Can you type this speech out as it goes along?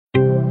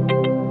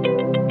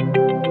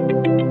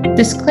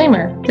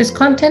Disclaimer: this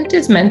content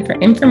is meant for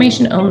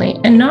information only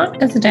and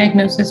not as a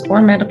diagnosis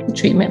or medical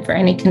treatment for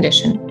any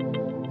condition.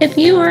 If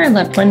you or a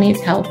loved one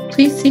needs help,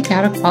 please seek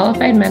out a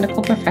qualified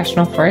medical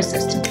professional for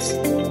assistance.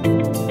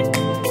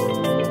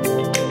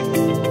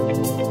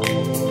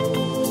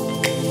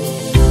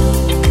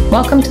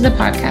 Welcome to the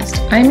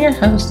podcast. I'm your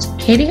host,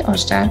 Katie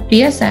Oshta,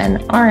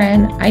 BSN,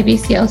 RN,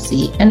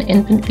 IBCLC, and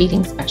infant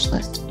feeding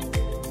specialist.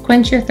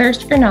 Quench your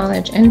thirst for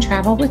knowledge and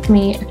travel with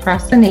me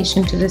across the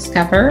nation to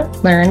discover,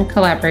 learn,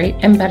 collaborate,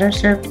 and better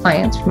serve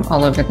clients from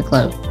all over the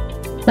globe.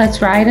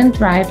 Let's ride and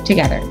thrive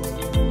together.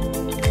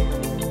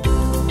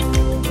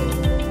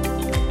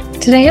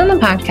 Today on the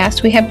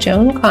podcast, we have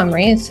Joan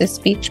Comrie, a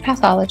speech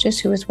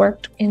pathologist who has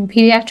worked in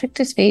pediatric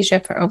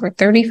dysphagia for over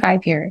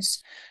 35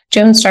 years.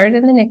 Joan started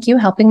in the NICU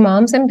helping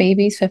moms and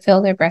babies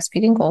fulfill their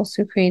breastfeeding goals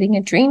through creating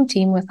a dream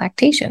team with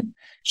lactation.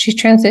 She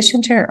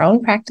transitioned to her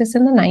own practice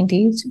in the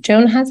 90s.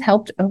 Joan has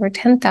helped over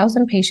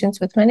 10,000 patients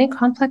with many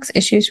complex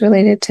issues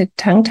related to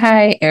tongue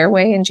tie,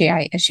 airway, and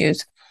GI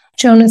issues.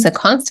 Joan is a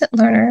constant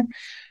learner,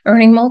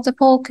 earning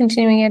multiple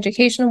continuing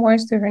education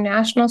awards through her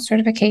national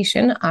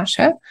certification,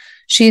 ASHA.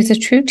 She is a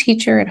true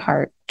teacher at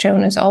heart.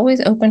 Joan has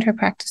always opened her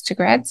practice to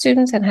grad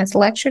students and has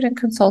lectured and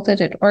consulted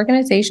at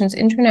organizations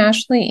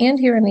internationally and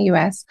here in the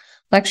U.S.,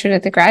 lectured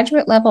at the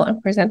graduate level and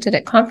presented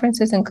at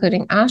conferences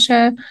including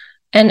ASHA,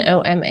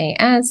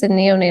 NOMAS, the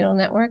Neonatal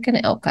Network, and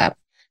ILCA.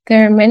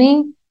 There are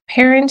many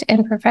parent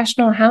and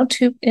professional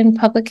how-to in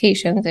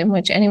publications in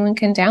which anyone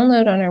can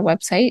download on our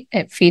website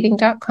at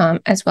feeding.com,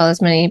 as well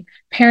as many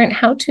parent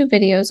how-to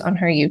videos on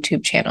her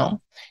YouTube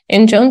channel.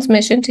 In Joan's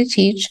mission to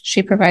teach,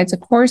 she provides a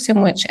course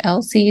in which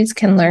LCs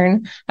can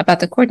learn about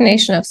the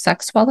coordination of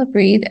suck, swallow,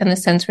 breathe, and the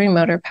sensory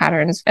motor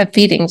patterns of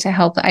feeding to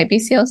help the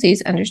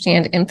IBCLCs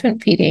understand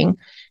infant feeding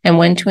and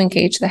when to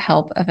engage the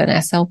help of an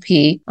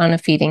SLP on a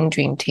feeding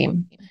dream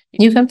team.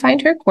 You can find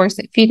her course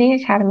at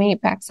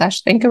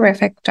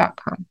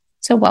feedingacademy.com/thinkerific.com.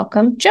 So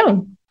welcome,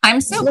 Joan.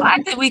 I'm so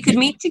glad that we could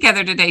meet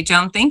together today,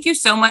 Joan. Thank you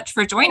so much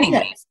for joining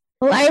me.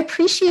 Well, I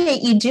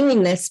appreciate you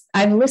doing this.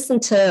 I've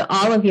listened to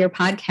all of your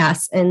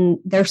podcasts and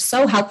they're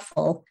so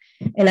helpful.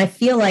 And I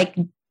feel like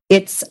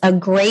it's a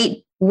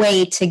great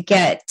way to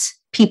get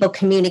people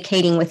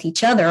communicating with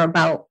each other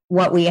about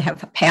what we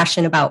have a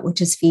passion about,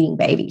 which is feeding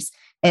babies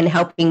and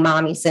helping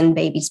mommies and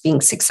babies being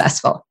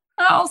successful.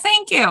 Oh,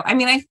 thank you. I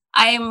mean,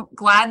 I'm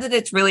glad that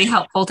it's really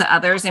helpful to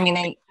others. I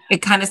mean,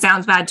 it kind of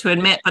sounds bad to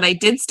admit, but I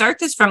did start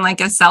this from like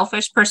a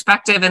selfish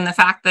perspective and the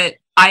fact that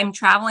I'm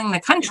traveling the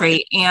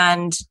country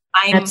and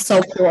That's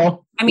so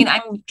cool. I mean,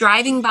 I'm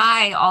driving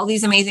by all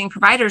these amazing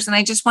providers and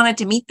I just wanted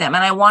to meet them.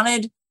 And I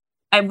wanted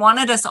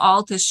us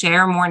all to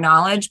share more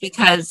knowledge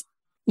because,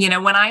 you know,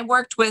 when I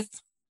worked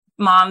with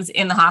moms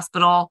in the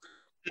hospital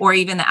or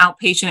even the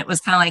outpatient, it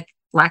was kind of like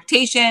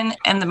lactation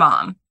and the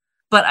mom.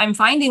 But I'm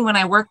finding when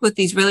I work with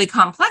these really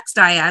complex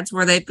dyads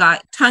where they've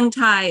got tongue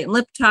tie and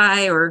lip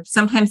tie, or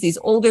sometimes these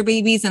older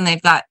babies and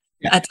they've got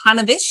a ton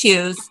of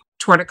issues,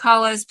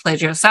 torticollis,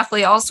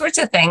 plagiocephaly, all sorts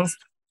of things,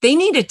 they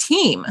need a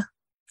team.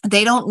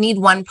 They don't need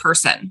one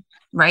person,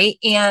 right?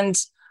 And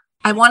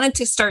I wanted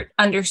to start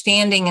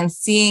understanding and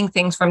seeing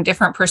things from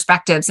different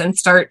perspectives and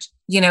start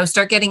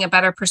getting a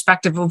better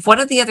perspective of what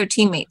do the other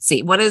teammates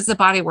see? What does the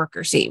body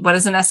worker see? What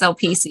does an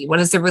SLP see? What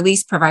does the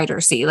release provider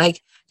see?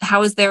 Like,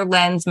 how does their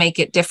lens make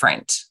it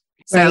different?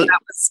 So right.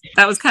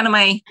 that was kind of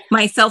my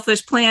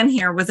selfish plan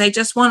here was I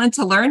just wanted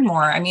to learn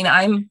more. I mean,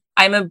 I'm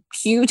a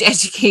huge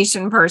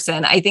education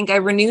person. I think I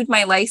renewed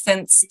my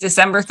license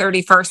December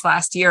 31st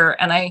last year,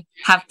 and I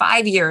have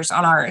 5 years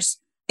on ours.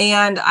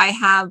 And I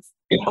have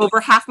over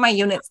half my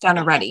units done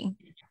already.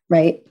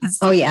 Right.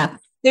 Oh, yeah.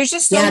 There's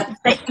just so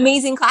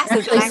amazing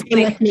classes.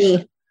 Actually, with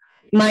me.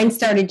 Mine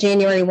started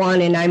January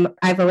 1, and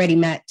I've already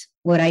met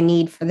what I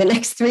need for the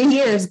next 3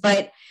 years.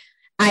 But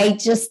I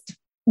just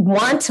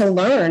want to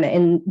learn.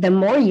 And the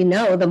more you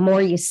know, the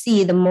more you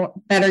see, the more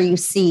better you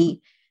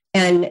see.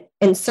 And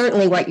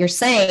certainly what you're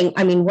saying,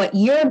 I mean, what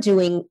you're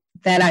doing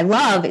that I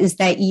love is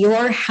that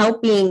you're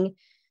helping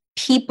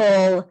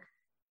people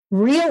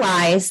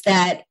realize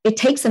that it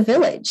takes a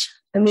village.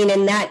 I mean,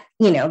 and that,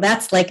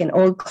 that's like an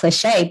old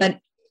cliche, but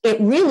it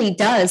really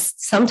does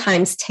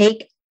sometimes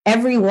take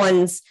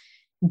everyone's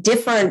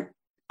different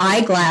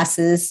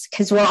eyeglasses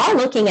because we're all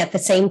looking at the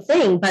same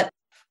thing. But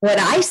what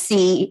I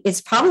see is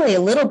probably a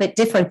little bit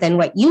different than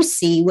what you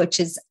see, which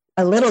is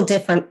a little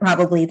different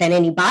probably than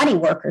any body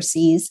worker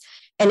sees.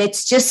 And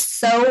it's just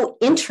so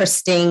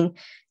interesting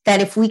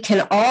that if we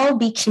can all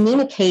be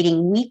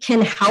communicating, we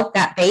can help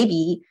that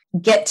baby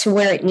get to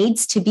where it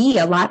needs to be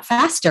a lot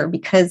faster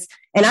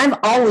and I've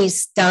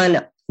always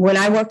done, when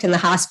I worked in the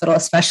hospital,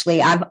 especially,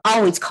 I've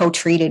always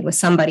co-treated with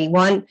somebody.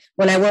 When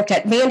I worked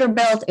at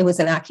Vanderbilt, it was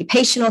an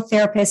occupational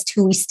therapist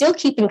who we still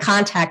keep in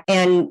contact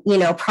and,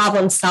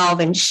 problem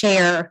solve and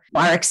share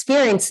our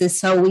experiences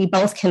so we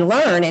both can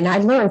learn. And I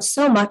learned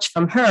so much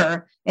from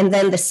her. And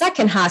then the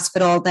second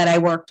hospital that I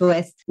worked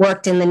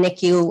in the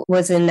NICU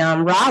was in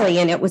Raleigh,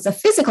 and it was a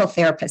physical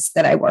therapist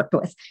that I worked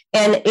with.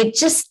 And it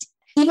just,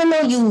 even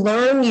though you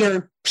learn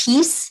your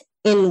piece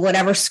in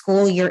whatever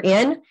school you're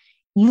in,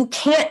 you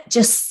can't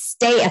just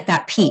stay at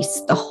that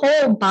piece. The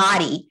whole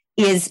body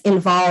is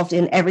involved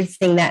in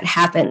everything that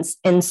happens.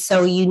 And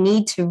so you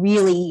need to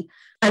really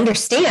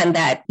understand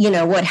that,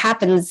 what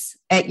happens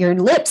at your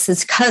lips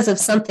is because of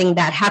something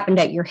that happened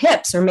at your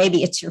hips, or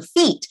maybe it's your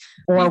feet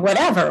or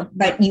whatever.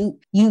 But you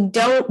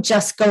don't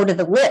just go to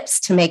the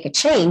lips to make a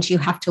change. You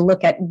have to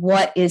look at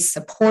what is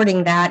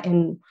supporting that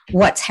and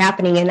what's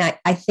happening. And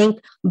I think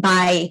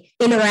by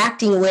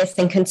interacting with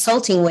and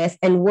consulting with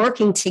and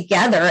working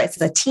together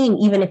as a team,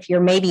 even if you're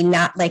maybe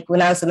not, like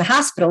when I was in the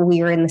hospital,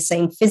 we were in the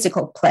same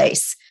physical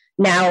place.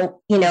 Now,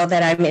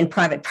 that I'm in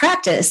private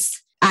practice,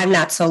 I'm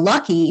not so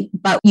lucky,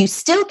 but you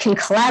still can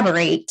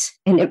collaborate,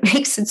 and it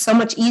makes it so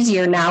much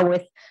easier now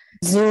with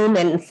Zoom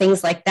and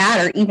things like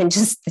that, or even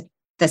just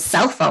the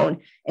cell phone,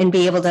 and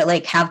be able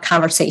to have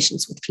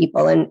conversations with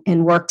people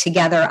and work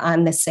together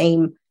on the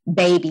same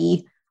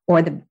baby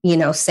or the,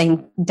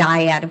 same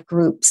dyad of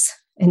groups.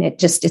 And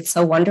it's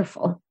so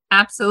wonderful.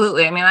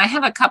 Absolutely. I mean, I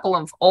have a couple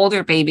of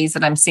older babies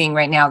that I'm seeing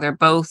right now. They're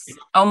both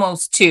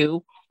almost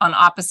 2 on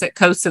opposite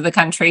coasts of the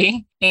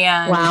country.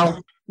 And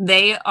wow.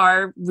 They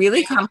are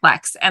really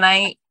complex. And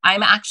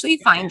I'm actually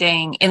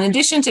finding, in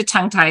addition to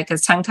tongue tie,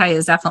 because tongue tie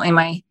is definitely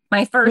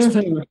my first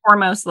and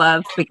foremost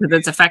love, because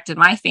it's affected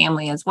my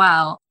family as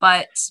well.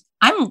 But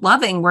I'm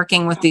loving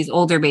working with these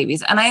older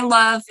babies. And I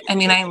love,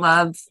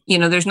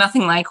 there's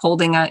nothing like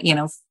holding a,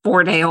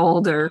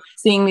 4-day-old or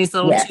seeing these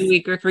little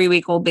 2-week or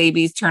 3-week-old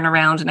babies turn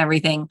around and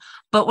everything.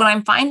 But what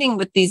I'm finding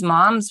with these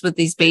moms, with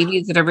these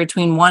babies that are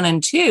between 1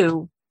 and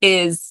 2,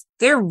 is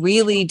they're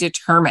really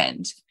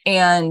determined,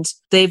 and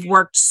they've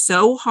worked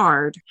so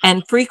hard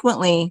and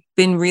frequently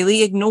been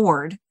really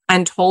ignored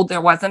and told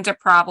there wasn't a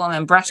problem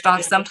and brushed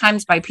off,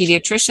 sometimes by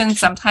pediatricians,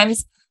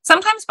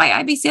 sometimes by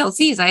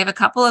IBCLCs. I have a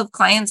couple of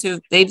clients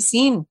who they've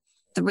seen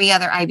 3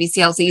 other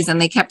IBCLCs and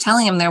they kept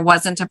telling them there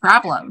wasn't a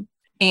problem.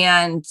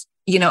 And,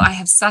 I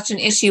have such an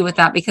issue with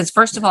that, because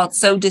first of all, it's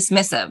so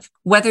dismissive.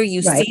 Whether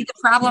you see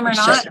the problem or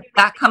not,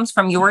 that comes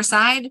from your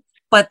side.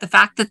 But the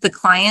fact that the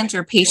client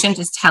or patient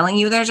is telling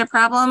you there's a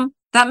problem,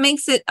 that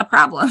makes it a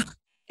problem.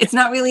 It's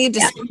not really a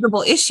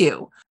disputable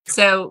issue.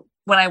 So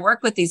when I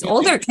work with these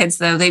older kids,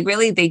 though,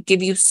 they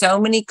give you so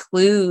many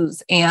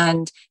clues,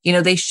 and,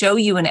 they show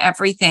you in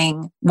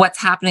everything what's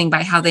happening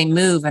by how they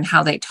move and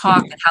how they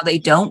talk and how they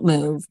don't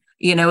move.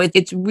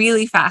 It's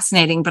really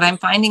fascinating. But I'm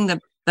finding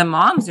the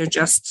moms are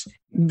just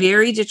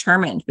very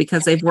determined,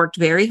 because they've worked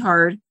very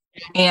hard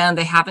and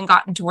they haven't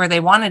gotten to where they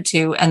wanted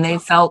to, and they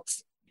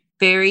felt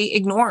very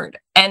ignored.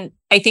 And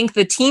I think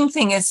the team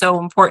thing is so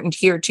important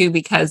here too,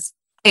 because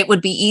it would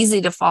be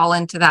easy to fall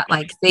into that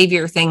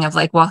savior thing of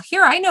well,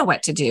 here, I know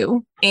what to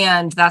do.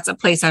 And that's a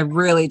place I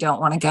really don't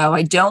want to go.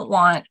 I don't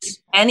want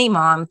any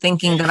mom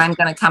thinking that I'm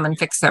going to come and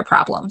fix their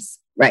problems.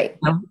 Right.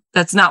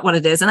 That's not what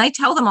it is. And I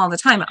tell them all the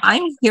time,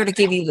 I'm here to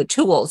give you the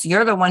tools.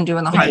 You're the one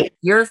doing the hard work.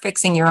 You're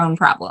fixing your own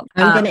problem.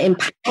 I'm going to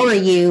empower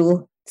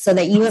you so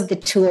that you have the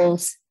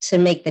tools to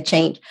make the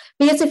change.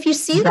 Because if you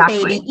see the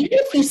baby, even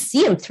if you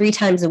see him 3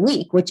 times a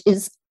week, which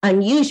is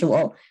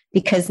unusual,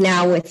 because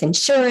now with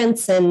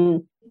insurance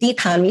and the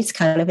economy is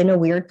kind of in a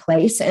weird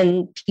place,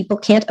 and people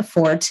can't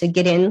afford to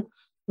get in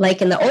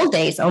like in the old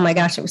days. Oh my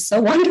gosh, it was so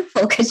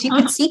wonderful, because you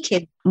could see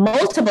kids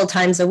multiple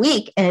times a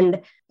week,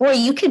 and boy,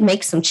 you could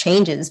make some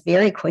changes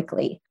very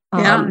quickly.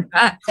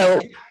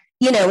 So,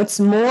 it's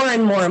more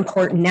and more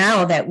important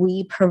now that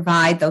we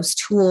provide those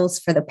tools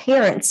for the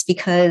parents,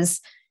 because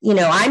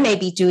I may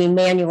be doing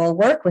manual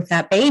work with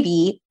that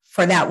baby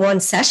for that one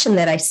session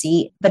that I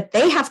see, but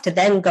they have to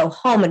then go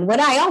home. And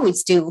what I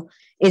always do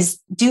is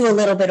do a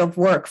little bit of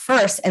work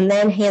first and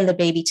then hand the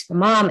baby to the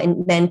mom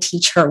and then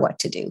teach her what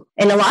to do.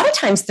 And a lot of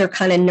times they're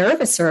kind of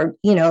nervous, or,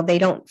 they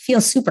don't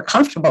feel super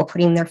comfortable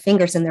putting their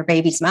fingers in their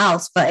baby's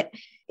mouths. But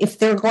if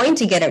they're going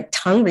to get a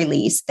tongue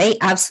release, they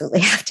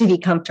absolutely have to be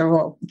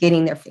comfortable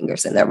getting their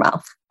fingers in their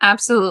mouth.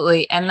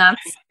 Absolutely. And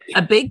that's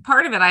a big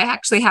part of it. I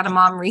actually had a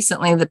mom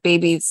recently, the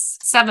baby's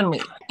 7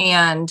 weeks,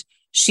 and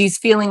she's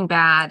feeling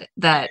bad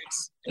that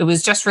it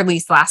was just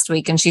released last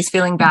week, and she's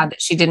feeling bad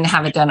that she didn't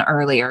have it done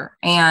earlier.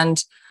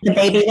 And the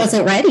baby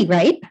wasn't ready,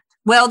 right?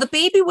 Well, the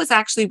baby was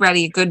actually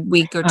ready a good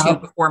week or 2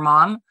 before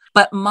mom,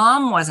 but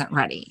mom wasn't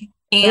ready.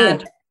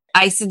 And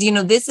I said,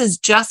 this is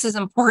just as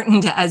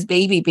important as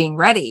baby being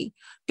ready,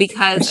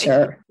 because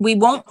we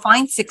won't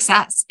find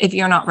success if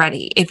you're not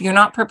ready. If you're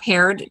not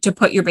prepared to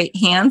put your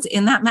hands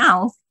in that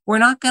mouth, we're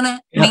not going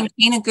to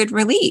maintain a good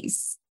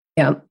release.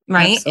 Yeah.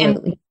 Right.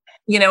 Absolutely.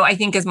 And, I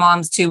think as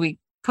moms too, we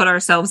put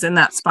ourselves in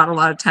that spot a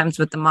lot of times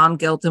with the mom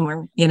guilt, and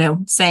we're,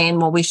 saying,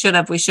 well, we should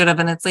have.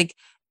 And it's like,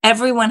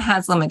 everyone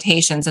has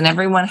limitations and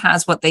everyone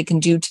has what they can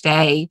do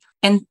today.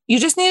 And you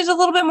just needed a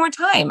little bit more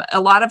time. A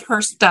lot of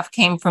her stuff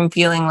came from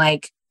feeling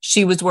like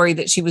she was worried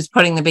that she was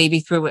putting the baby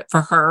through it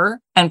for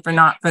her and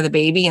not for the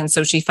baby. And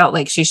so she felt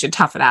like she should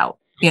tough it out,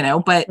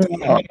 but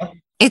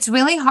it's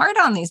really hard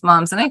on these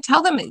moms. And I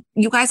tell them,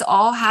 you guys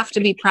all have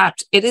to be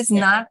prepped. It is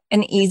not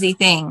an easy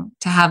thing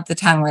to have the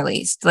tongue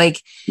released.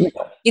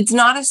 It's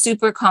not a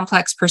super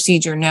complex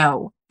procedure,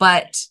 no,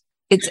 but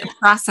it's a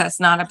process,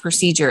 not a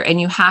procedure. And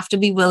you have to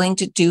be willing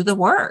to do the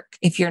work.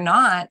 If you're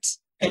not,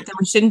 then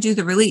we shouldn't do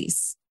the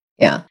release.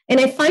 Yeah. And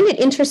I find it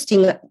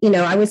interesting,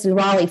 I was in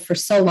Raleigh for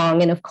so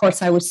long, and of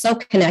course I was so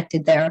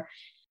connected there,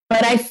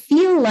 but I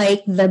feel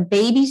like the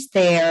babies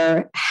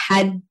there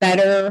had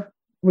better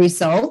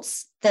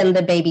results than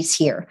the babies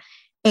here.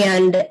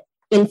 And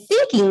in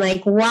thinking,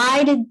 like,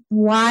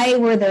 why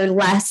were there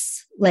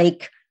less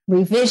like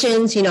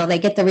revisions? They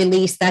get the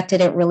release that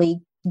didn't really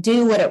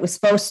do what it was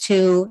supposed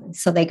to,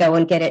 so they go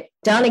and get it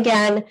done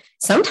again.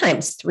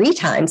 Sometimes 3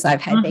 times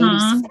I've had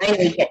babies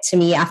finally get to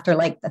me after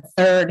like the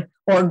 3rd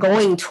or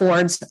going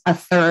towards a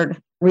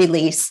 3rd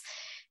release.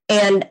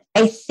 And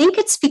I think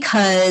it's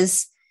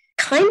because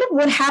kind of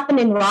what happened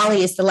in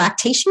Raleigh is the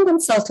lactation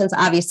consultants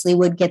obviously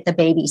would get the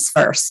babies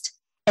first.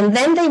 And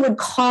then they would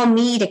call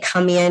me to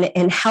come in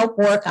and help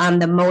work on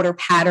the motor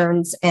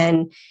patterns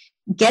and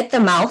get the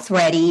mouth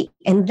ready,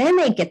 and then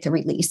they get the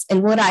release.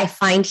 And what I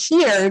find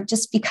here,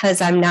 just because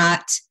I'm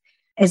not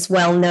as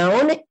well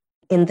known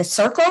in the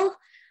circle,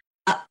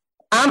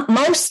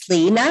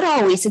 mostly, not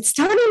always, it's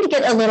starting to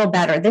get a little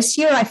better. This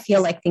year, I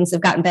feel like things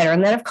have gotten better.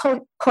 And then, of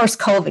course,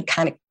 COVID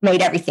kind of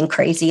made everything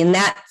crazy. And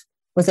that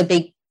was a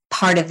big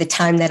part of the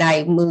time that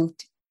I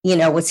moved,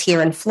 was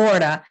here in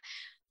Florida.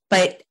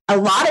 But a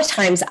lot of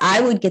times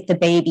I would get the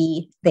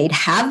baby, they'd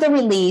have the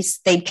release,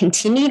 they'd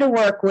continue to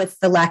work with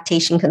the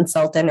lactation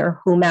consultant or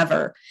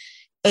whomever,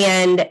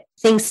 and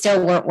things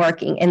still weren't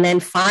working. And then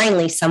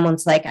finally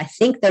someone's like, I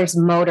think there's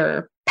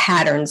motor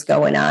patterns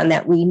going on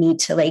that we need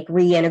to like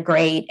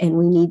reintegrate, and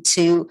we need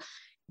to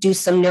do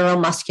some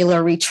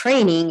neuromuscular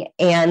retraining.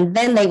 And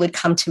then they would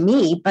come to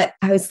me. But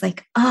I was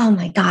like, oh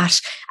my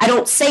gosh, I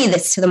don't say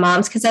this to the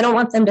moms because I don't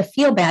want them to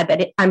feel bad,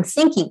 but I'm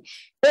thinking,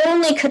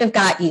 only could have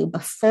got you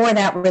before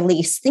that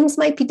release, things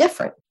might be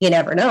different. You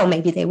never know.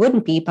 Maybe they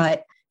wouldn't be.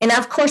 And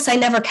of course, I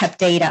never kept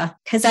data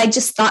because I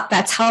just thought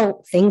that's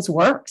how things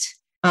worked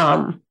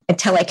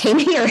until I came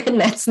here. And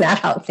that's not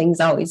how things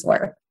always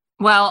work.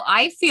 Well,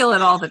 I feel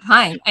it all the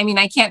time. I mean,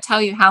 I can't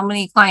tell you how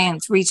many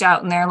clients reach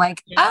out and they're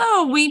like,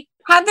 oh, we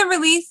had the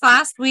release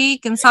last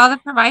week and saw the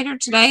provider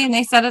today, and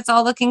they said it's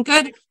all looking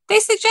good. They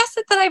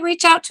suggested that I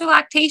reach out to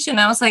lactation.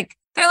 I was like,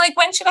 they're like,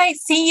 when should I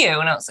see you?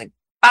 And I was like,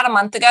 about a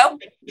month ago.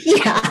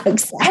 Yeah,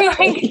 exactly.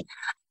 Like,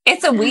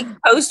 it's a week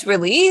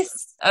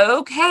post-release.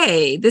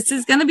 Okay, this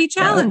is going to be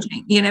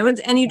challenging,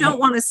 and you don't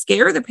want to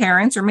scare the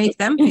parents or make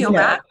them feel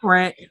bad for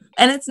it.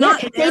 And it's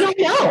not. They don't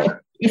know.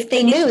 If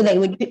they knew,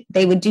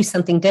 they would do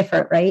something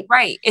different, right?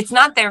 Right. It's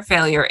not their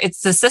failure. It's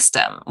the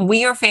system.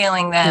 We are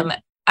failing them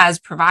as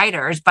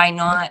providers by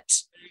not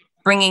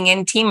bringing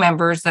in team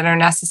members that are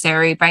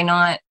necessary, by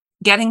not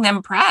getting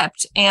them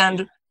prepped,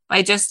 and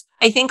I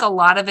think a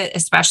lot of it,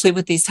 especially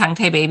with these tongue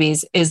tie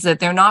babies, is that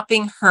they're not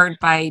being heard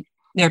by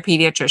their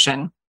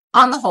pediatrician.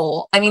 On the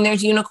whole, I mean,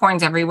 there's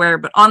unicorns everywhere,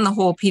 but on the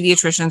whole,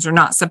 pediatricians are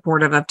not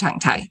supportive of tongue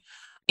tie.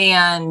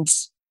 And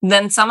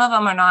then some of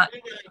them are not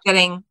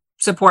getting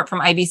support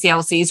from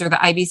IBCLCs, or the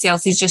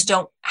IBCLCs just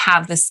don't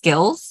have the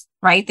skills,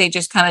 right? They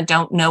just kind of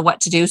don't know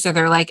what to do. So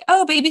they're like,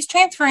 oh, baby's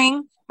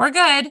transferring. We're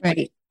good.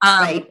 Right.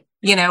 Right.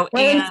 Well,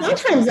 and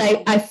sometimes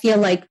I feel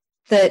like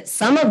that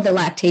some of the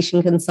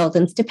lactation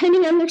consultants,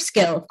 depending on their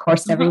skill, of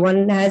course,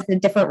 everyone has a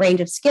different range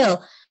of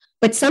skill,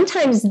 but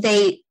sometimes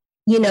they,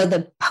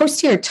 the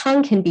posterior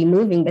tongue can be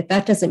moving, but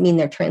that doesn't mean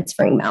they're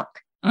transferring milk.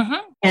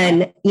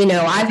 And,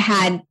 I've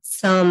had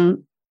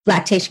some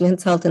lactation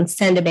consultants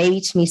send a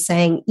baby to me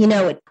saying,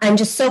 I'm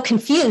just so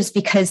confused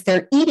because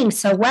they're eating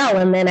so well.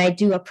 And then I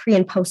do a pre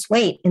and post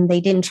weight and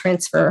they didn't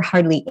transfer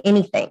hardly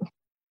anything.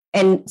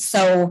 And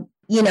so,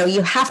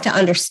 you have to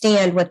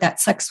understand what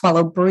that suck,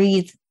 swallow,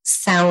 breathe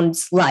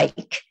sounds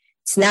like.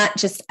 It's not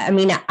just,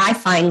 I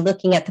find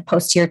looking at the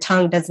posterior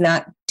tongue does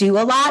not do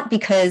a lot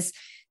because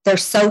they're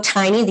so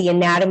tiny. The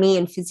anatomy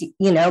and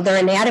their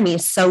anatomy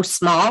is so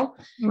small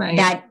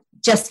that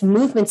just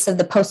movements of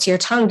the posterior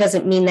tongue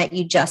doesn't mean that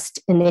you just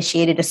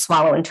initiated a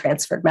swallow and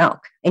transferred milk.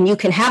 And you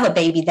can have a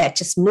baby that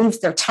just moves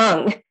their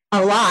tongue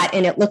a lot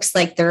and it looks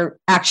like they're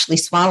actually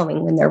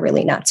swallowing when they're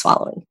really not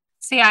swallowing.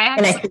 See,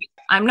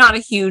 I'm not a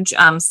huge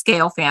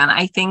scale fan.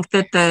 I think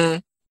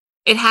that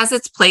it has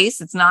its place.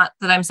 It's not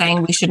that I'm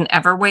saying we shouldn't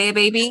ever weigh a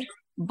baby,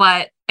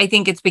 but I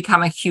think it's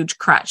become a huge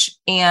crutch.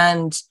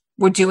 And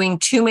we're doing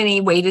too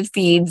many weighted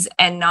feeds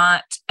and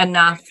not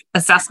enough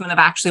assessment of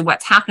actually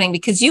what's happening,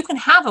 because you can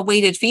have a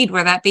weighted feed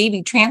where that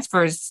baby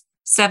transfers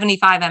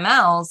 75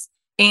 mLs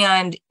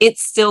and it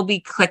still be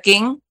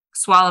clicking,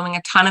 swallowing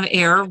a ton of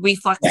air,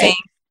 refluxing,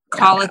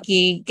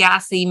 colicky,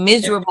 gassy,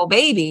 miserable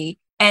baby.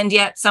 And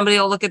yet somebody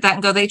will look at that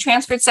and go, they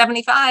transferred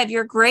 75.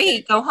 You're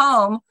great. Go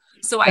home.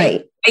 So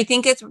I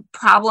think it's a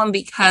problem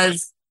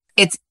because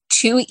it's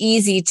too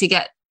easy to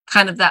get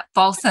kind of that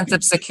false sense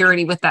of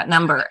security with that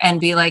number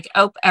and be like,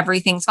 oh,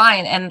 everything's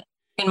fine. And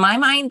in my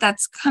mind,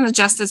 that's kind of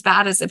just as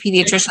bad as the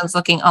pediatricians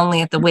looking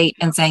only at the weight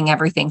and saying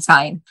everything's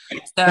fine.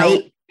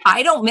 So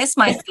I don't miss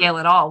my scale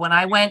at all. When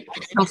I went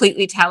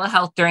completely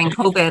telehealth during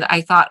COVID,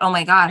 I thought, oh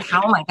my God,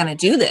 how am I going to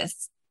do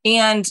this?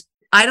 And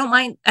I don't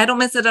mind. I don't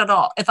miss it at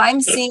all. If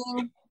I'm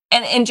seeing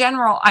And in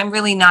general, I'm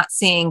really not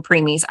seeing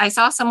preemies. I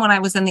saw some when I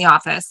was in the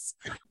office.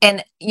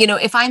 And,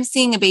 if I'm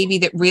seeing a baby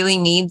that really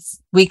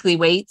needs weekly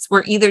weights,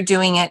 we're either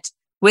doing it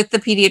with the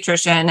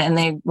pediatrician and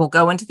they will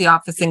go into the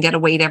office and get a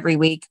weight every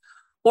week,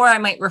 or I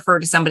might refer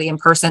to somebody in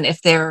person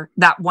if they're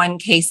that one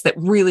case that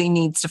really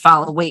needs to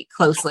follow weight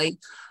closely.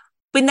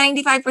 But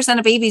 95%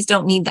 of babies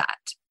don't need that.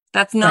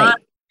 That's not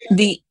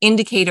the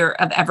indicator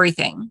of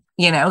everything.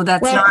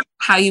 That's not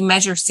how you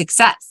measure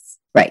success.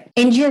 Right.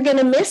 And you're going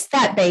to miss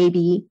that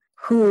baby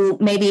who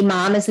maybe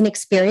mom is an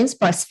experienced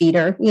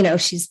breastfeeder.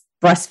 She's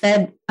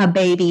breastfed a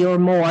baby or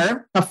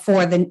more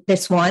before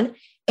this one.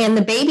 And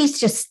the baby's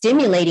just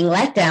stimulating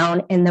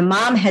letdown. And the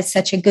mom has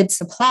such a good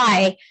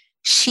supply.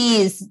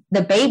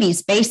 The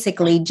baby's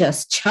basically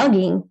just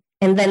chugging.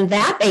 And then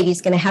that baby's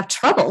going to have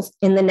trouble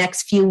in the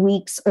next few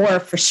weeks,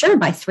 or for sure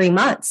by 3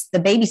 months. The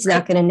baby's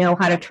not going to know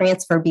how to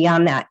transfer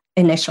beyond that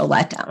initial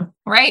letdown.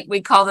 Right.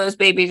 We call those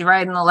babies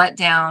riding the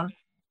letdown.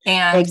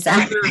 And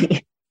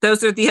exactly.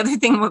 Those are the other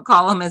thing we'll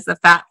call them is the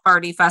fat,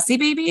 farty, fussy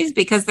babies,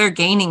 because they're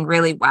gaining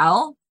really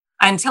well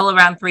until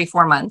around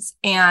 3-4 months.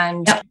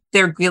 And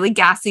they're really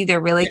gassy.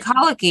 They're really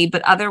colicky,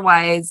 but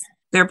otherwise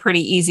they're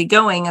pretty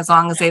easygoing as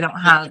long as they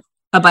don't have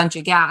a bunch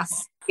of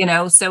gas,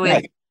 so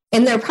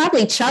and they're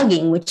probably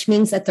chugging, which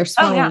means that they're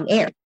swallowing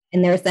air.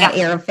 And there's that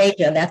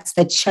aerophagia. That's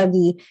the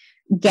chuggy,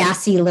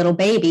 gassy little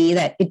baby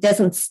that it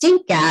doesn't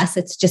stink gas.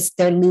 It's just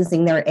they're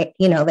losing their,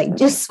 they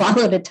just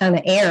swallowed a ton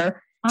of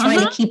air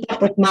trying to keep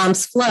up with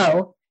mom's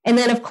flow. And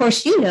then, of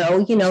course,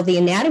 the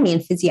anatomy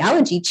and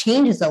physiology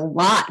changes a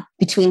lot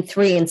between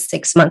 3 and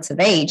 6 months of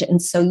age. And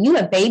so you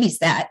have babies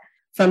that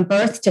from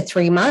birth to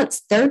 3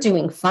 months, they're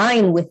doing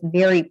fine with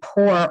very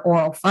poor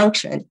oral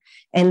function.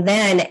 And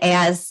then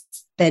as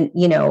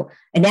the,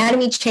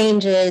 anatomy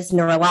changes,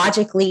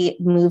 neurologically, it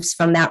moves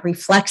from that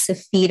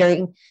reflexive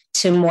feeding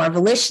to more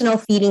volitional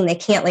feeding. They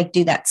can't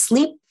do that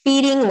sleep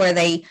feeding where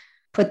they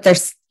put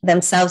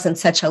themselves in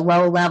such a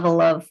low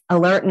level of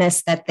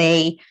alertness that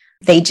they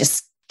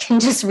can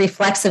just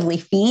reflexively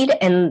feed,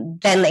 and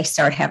then they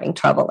start having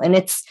trouble. And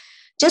it's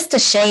just a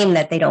shame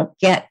that they don't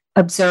get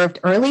observed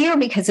earlier,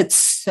 because it's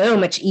so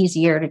much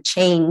easier to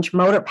change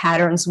motor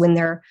patterns when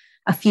they're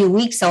a few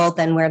weeks old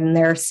than when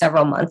they're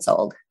several months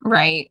old.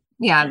 Right.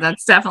 Yeah,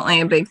 that's definitely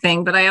a big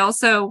thing. But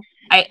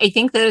I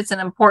think that it's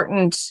an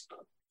important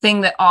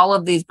thing that all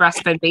of these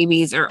breastfed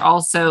babies are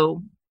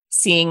also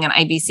seeing an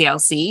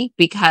IBCLC,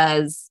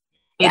 because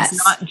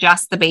it's not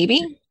just the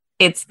baby,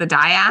 it's the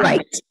dyad.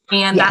 Right.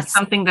 And that's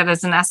something that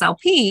as an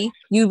SLP,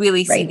 you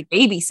really see the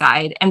baby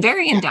side and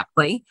very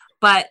in-depthly.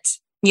 But,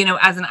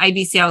 as an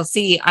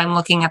IBCLC, I'm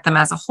looking at them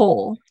as a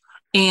whole.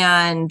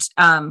 And,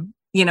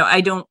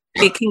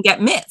 it can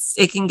get missed.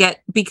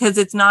 Because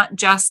it's not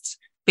just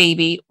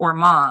baby or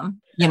mom,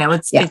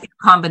 it's a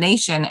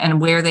combination and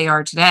where they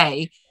are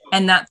today.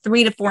 And that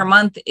 3 to 4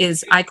 month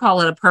is, I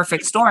call it a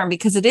perfect storm,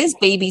 because it is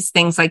baby's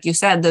things, like you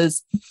said,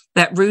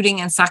 that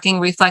rooting and sucking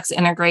reflex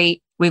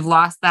integrate. We've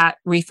lost that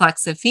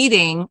reflexive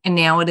feeding, and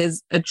now it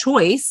is a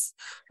choice,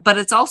 but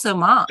it's also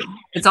mom.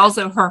 It's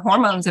also her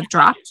hormones have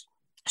dropped.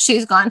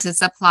 She's gone to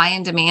supply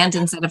and demand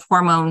instead of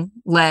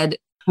hormone-led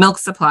milk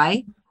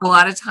supply. A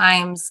lot of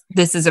times,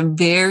 this is a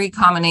very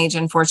common age,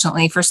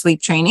 unfortunately, for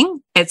sleep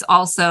training. It's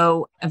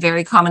also a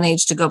very common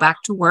age to go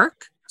back to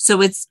work.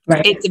 So it's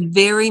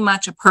very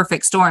much a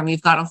perfect storm.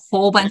 You've got a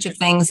whole bunch of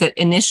things that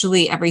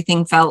initially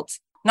everything felt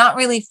not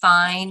really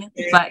fine,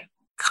 but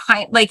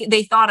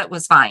they thought it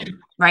was fine,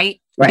 right?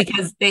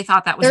 Because they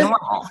thought that was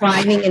normal.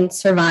 Thriving and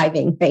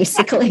surviving,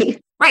 basically.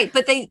 Right.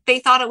 But they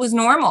thought it was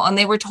normal, and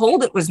they were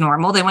told it was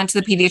normal. They went to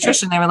the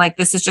pediatrician. They were like,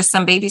 this is just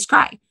some baby's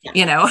cry,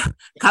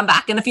 come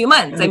back in a few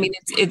months. I mean,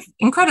 it's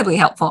incredibly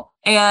helpful.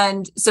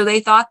 And so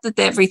they thought that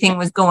everything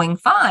was going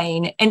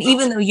fine. And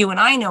even though you and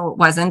I know it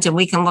wasn't, and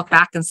we can look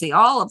back and see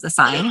all of the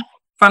signs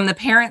from the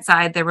parent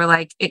side, they were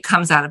like, it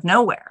comes out of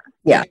nowhere.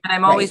 Yeah. And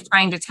I'm always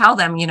trying to tell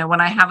them,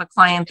 when I have a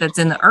client that's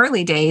in the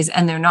early days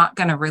and they're not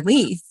going to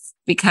release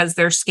because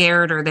they're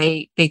scared or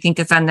they think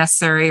it's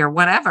unnecessary or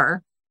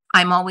whatever,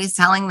 I'm always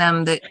telling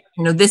them that,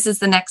 this is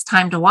the next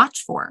time to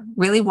watch for.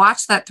 Really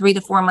watch that 3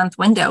 to 4 month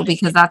window,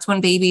 because that's when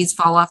babies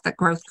fall off that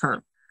growth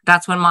curve.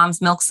 That's when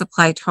mom's milk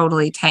supply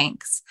totally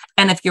tanks.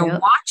 And if you're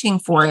watching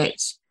for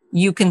it,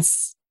 you can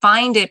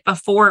find it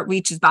before it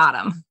reaches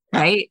bottom,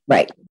 right?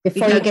 Right.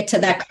 Before you get to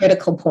that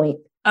critical point.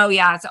 Oh,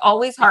 yeah. It's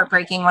always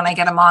heartbreaking when I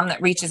get a mom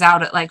that reaches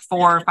out at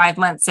 4 or 5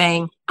 months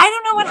saying, I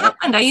don't know what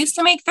happened. I used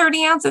to make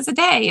 30 ounces a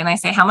day. And I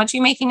say, how much are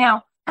you making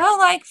now?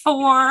 Oh,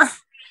 4.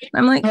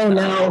 I'm like, oh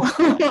no.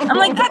 I'm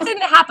like, that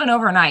didn't happen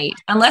overnight.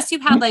 Unless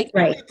you've had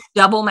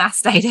double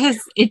mastitis.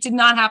 It did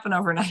not happen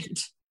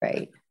overnight.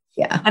 Right.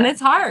 Yeah. And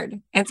it's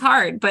hard. It's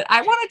hard. But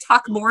I want to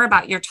talk more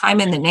about your time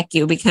in the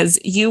NICU, because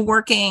you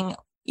working,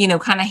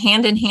 kind of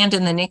hand in hand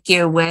in the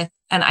NICU with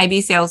an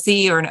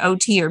IBCLC or an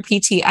OT or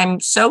PT.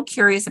 I'm so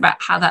curious about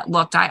how that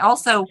looked. I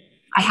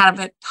have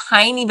a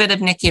tiny bit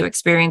of NICU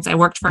experience. I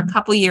worked for a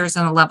couple of years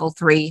in a level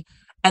 3,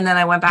 and then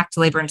I went back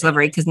to labor and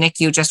delivery because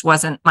NICU just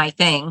wasn't my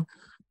thing.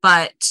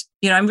 But,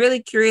 I'm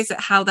really curious at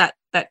how that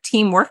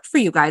team worked for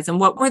you guys, and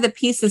what were the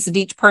pieces that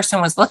each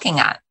person was looking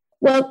at?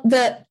 Well,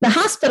 the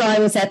hospital I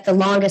was at the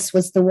longest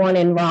was the one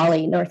in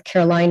Raleigh, North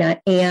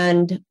Carolina.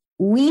 And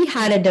we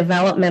had a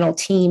developmental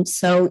team.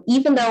 So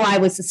even though I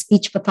was a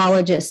speech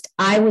pathologist,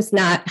 I was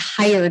not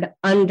hired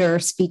under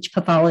speech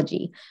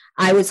pathology.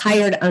 I was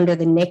hired under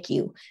the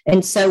NICU.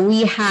 And so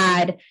we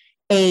had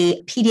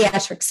a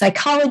pediatric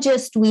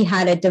psychologist, we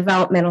had a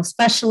developmental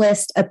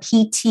specialist, a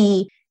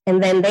PT,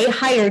 and then they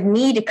hired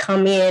me to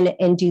come in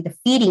and do the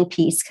feeding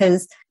piece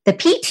because the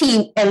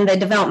PT and the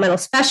developmental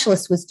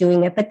specialist was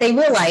doing it, but they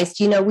realized,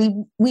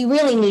 we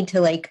really need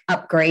to like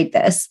upgrade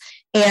this.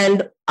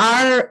 And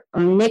our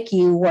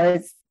NICU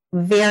was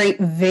very,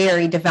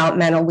 very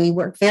developmental. We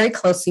worked very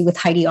closely with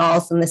Heidi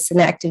Alls and the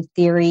synactive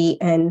theory.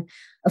 And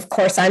of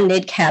course, I'm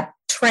NIDCAP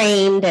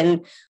trained,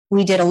 and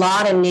we did a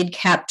lot of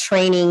NIDCAP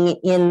training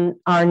in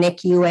our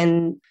NICU.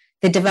 And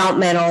the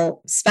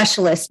developmental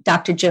specialist,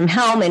 Dr. Jim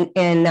Helm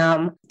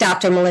and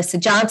Dr. Melissa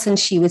Johnson,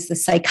 she was the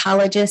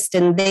psychologist,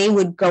 and they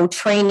would go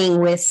training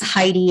with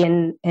Heidi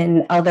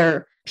and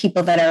other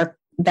people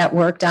that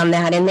worked on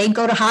that. And they'd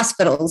go to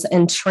hospitals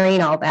and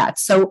train all that.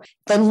 So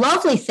the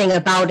lovely thing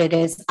about it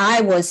is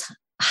I was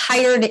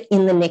hired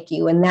in the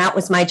NICU, and that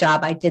was my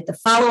job. I did the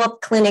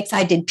follow-up clinics,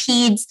 I did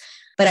peds,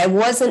 but I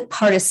wasn't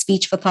part of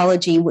speech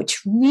pathology,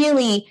 which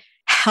really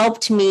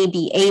helped me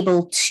be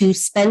able to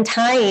spend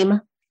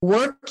time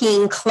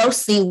working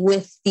closely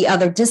with the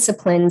other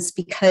disciplines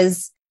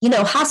because,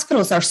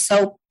 hospitals are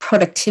so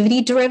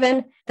productivity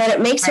driven that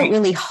it makes it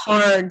really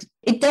hard.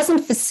 It doesn't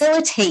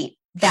facilitate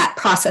that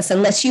process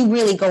unless you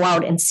really go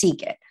out and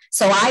seek it.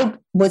 So I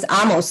was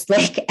almost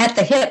like at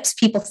the hips.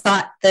 People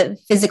thought the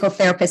physical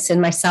therapist and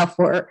myself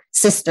were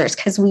sisters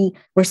because we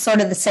were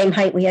sort of the same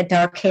height. We had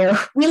dark hair.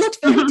 We looked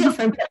very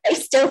different, but I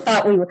still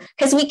thought we were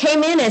because we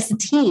came in as a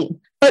team.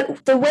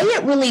 But the way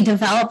it really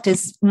developed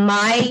is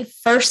my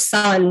first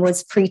son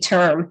was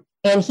preterm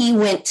and he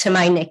went to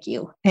my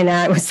NICU. And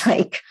I was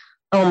like,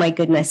 oh my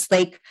goodness,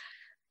 like,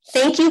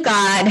 thank you,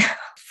 God,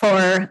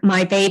 for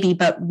my baby,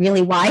 but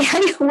really, why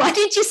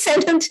did you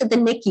send him to the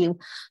NICU?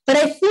 But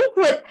I think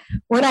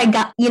what I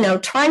got,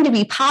 trying to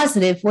be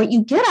positive, what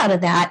you get out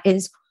of that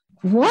is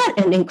what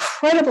an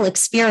incredible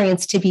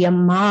experience to be a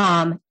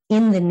mom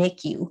in the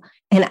NICU.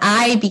 And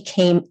I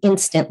became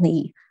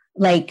instantly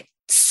like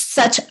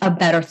such a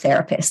better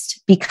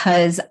therapist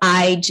because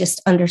I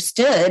just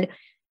understood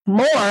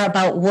more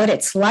about what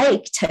it's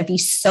like to be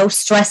so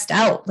stressed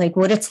out, like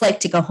what it's like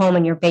to go home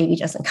and your baby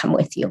doesn't come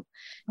with you.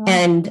 Oh.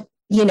 And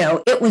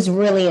it was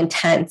really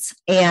intense.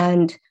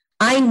 And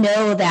I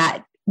know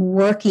that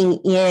working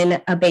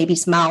in a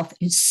baby's mouth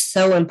is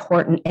so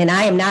important. And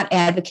I am not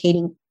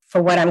advocating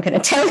for what I'm going to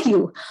tell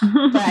you,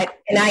 and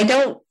I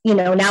don't,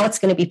 now it's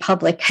going to be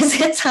public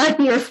because it's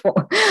on your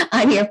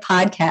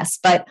podcast.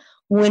 But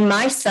when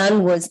my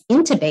son was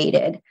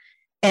intubated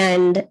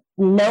and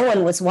no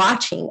one was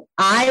watching,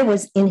 I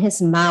was in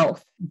his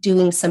mouth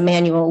doing some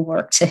manual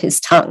work to his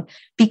tongue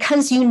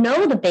because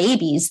the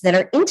babies that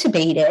are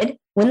intubated,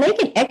 when they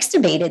get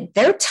extubated,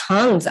 their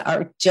tongues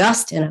are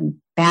just in a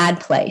bad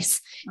place.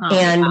 Oh,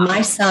 and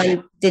my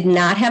son did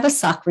not have a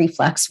suck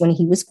reflex when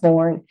he was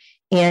born.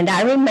 And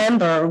I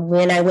remember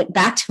when I went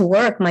back to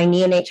work, my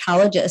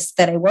neonatologist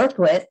that I worked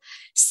with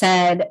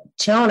said,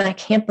 Joan, I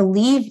can't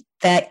believe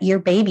that your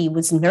baby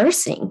was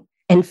nursing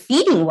and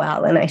feeding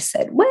well. And I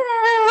said, well,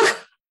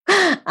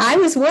 I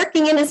was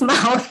working in his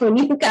mouth when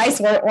you guys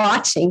weren't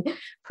watching,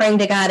 praying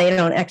to God I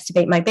don't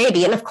extubate my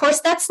baby. And of course,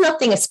 that's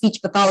nothing a speech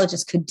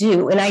pathologist could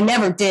do. And I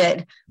never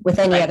did with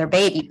any other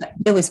baby, but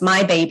it was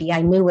my baby.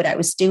 I knew what I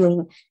was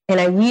doing.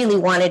 And I really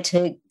wanted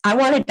to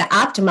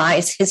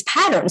optimize his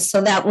patterns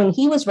so that when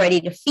he was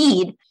ready to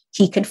feed,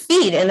 he could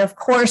feed. And of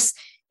course,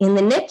 in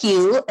the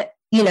NICU,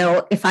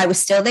 if I was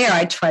still there,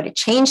 I'd try to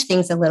change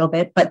things a little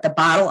bit, but the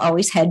bottle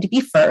always had to be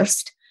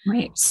first.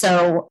 Right.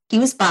 So he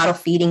was bottle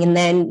feeding. And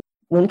then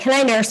when can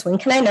I nurse? When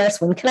can I nurse?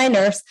 When can I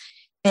nurse?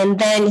 And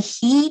then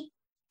he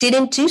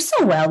didn't do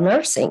so well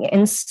nursing.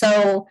 And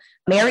so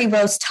Mary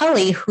Rose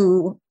Tully,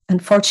 who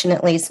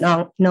unfortunately is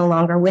no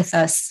longer with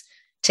us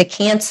to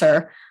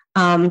cancer,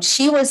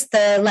 she was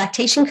the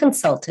lactation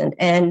consultant.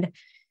 And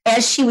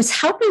as she was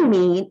helping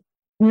me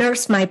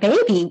nurse my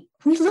baby,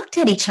 we looked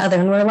at each other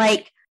and we're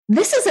like,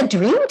 this is a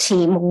dream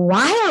team.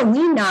 Why are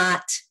we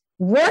not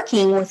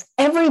working with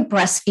every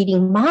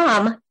breastfeeding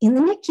mom in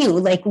the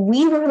NICU? Like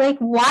we were like,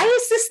 why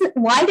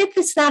did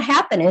this not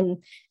happen? And,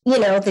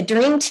 the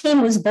dream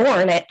team was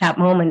born at that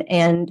moment.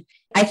 And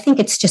I think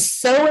it's just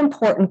so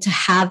important to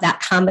have that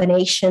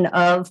combination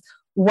of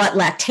what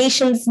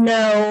lactations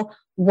know,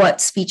 what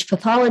speech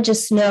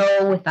pathologists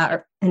know with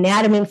our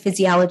anatomy and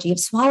physiology of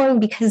swallowing,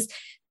 because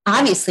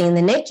obviously in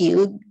the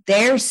NICU,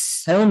 there's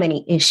so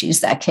many issues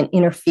that can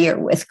interfere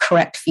with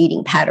correct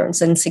feeding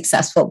patterns and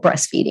successful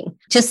breastfeeding.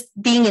 Just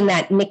being in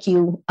that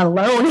NICU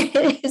alone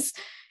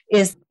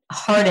is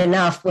hard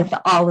enough with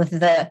all of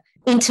the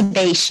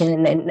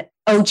intubation and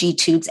OG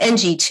tubes,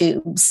 NG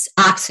tubes,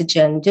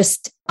 oxygen,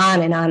 just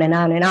on and on and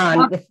on and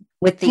on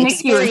with the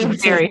experience.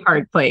 It's a very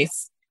hard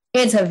place.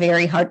 It's a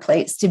very hard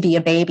place to be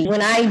a baby.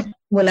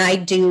 When I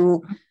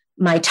do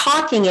my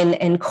talking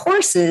and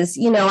courses,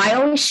 I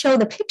always show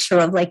the picture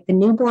of like the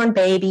newborn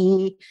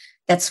baby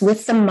that's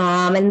with the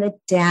mom and the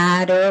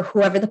dad or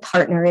whoever the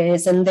partner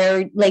is, and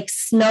they're like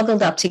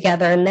snuggled up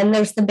together. And then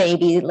there's the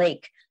baby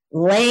like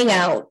laying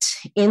out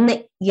in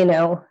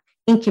the,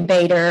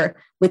 incubator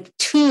with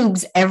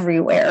tubes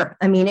everywhere.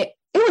 I mean, it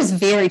was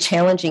very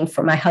challenging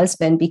for my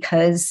husband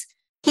because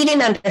he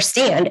didn't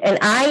understand. And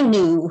I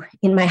knew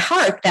in my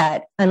heart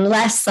that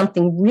unless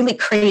something really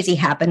crazy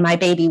happened, my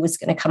baby was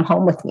going to come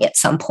home with me at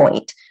some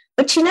point.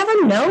 But you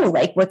never know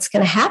like what's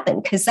going to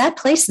happen because that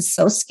place is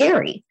so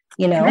scary,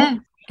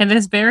 It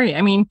is very,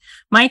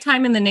 my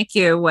time in the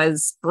NICU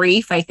was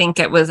brief. I think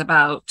it was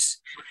about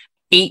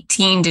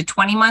 18 to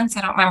 20 months.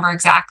 I don't remember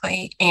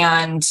exactly.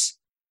 And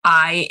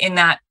in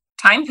that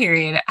time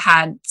period,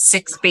 had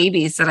 6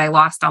 babies that I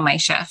lost on my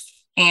shift.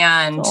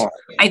 And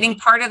I think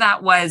part of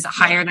that was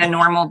higher than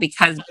normal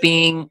because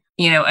being,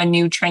 a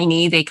new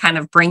trainee, they kind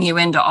of bring you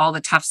into all the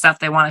tough stuff.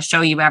 They want to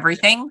show you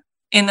everything.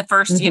 In the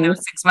first,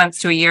 6 months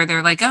to a year,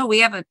 they're like, oh, we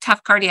have a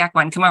tough cardiac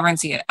one. Come over and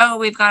see it. Oh,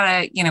 we've got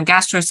a,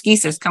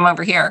 gastroschisis. Come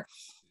over here.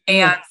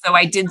 And so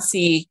I did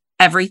see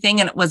everything.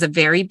 And it was a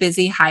very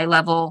busy, high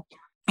level,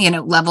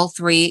 level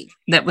 3.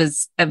 That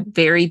was a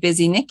very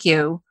busy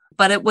NICU,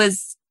 but it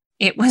was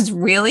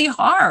really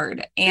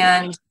hard.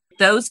 And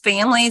those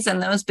families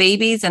and those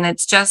babies, and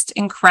it's just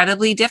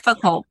incredibly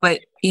difficult,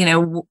 but,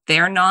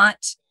 they're not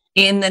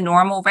in the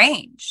normal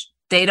range.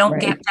 They don't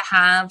get to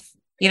have,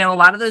 a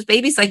lot of those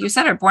babies, like you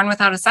said, are born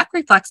without a suck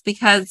reflex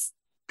because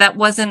that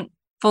wasn't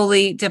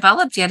fully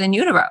developed yet in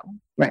utero.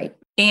 Right.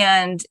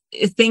 And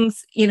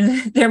things,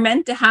 they're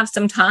meant to have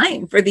some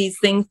time for these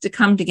things to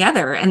come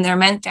together, and they're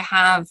meant to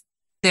have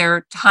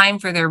their time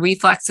for their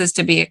reflexes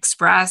to be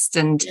expressed.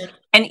 And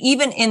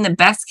even in the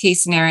best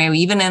case scenario,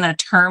 even in a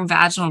term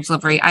vaginal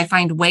delivery, I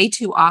find way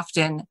too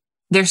often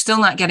they're still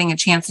not getting a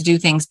chance to do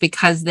things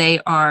because they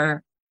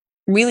are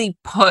really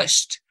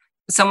pushed.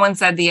 Someone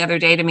said the other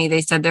day to me,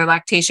 they said their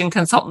lactation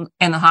consultant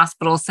in the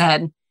hospital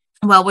said,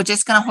 well, we're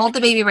just going to hold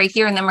the baby right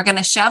here and then we're going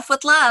to shove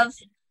with love.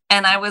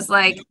 And I was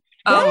like,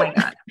 oh my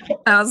God.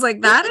 I was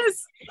like, that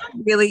is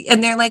really,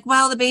 and they're like,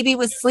 well, the baby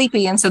was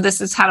sleepy. And so this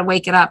is how to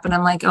wake it up. And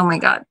I'm like, oh my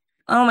God.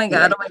 Oh my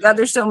God. Oh my God.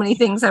 There's so many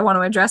things I want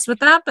to address with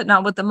that, but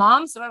not with the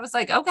mom. So I was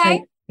like,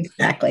 okay.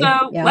 Exactly.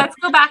 So let's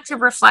go back to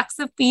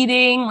reflexive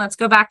feeding. Let's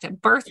go back to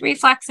birth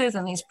reflexes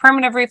and these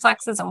primitive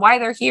reflexes and why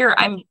they're here.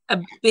 I'm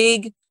a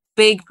big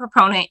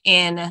proponent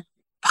in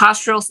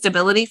postural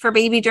stability for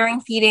baby during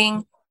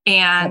feeding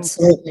and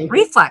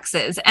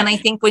reflexes. And I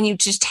think when you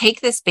just take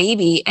this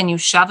baby and you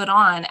shove it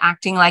on,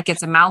 acting like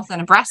it's a mouth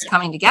and a breast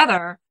coming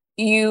together,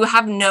 you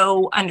have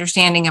no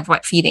understanding of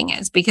what feeding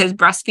is, because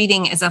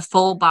breastfeeding is a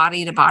full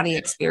body to body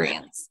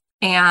experience.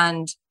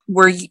 And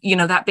where,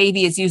 that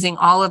baby is using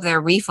all of their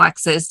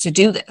reflexes to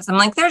do this. I'm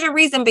like, there's a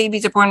reason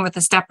babies are born with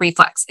a step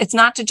reflex. It's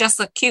not to just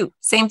look cute.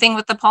 Same thing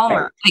with the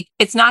palmar. Right. Like,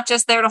 it's not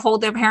just there to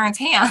hold their parents'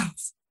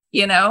 hands,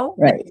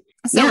 Right.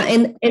 So,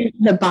 and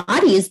the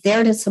body is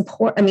there to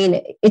support. I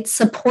mean, it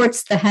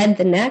supports the head,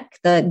 the neck,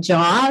 the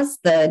jaws,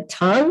 the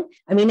tongue.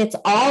 I mean, it's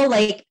all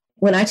like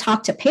when I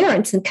talk to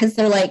parents, and because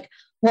they're like,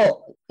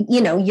 well,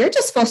 you're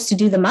just supposed to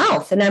do the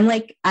mouth. And I'm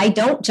like, I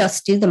don't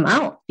just do the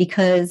mouth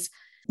because,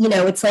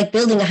 it's like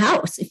building a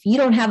house. If you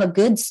don't have a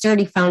good,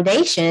 sturdy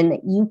foundation,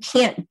 you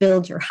can't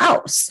build your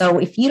house. So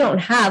if you don't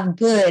have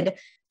good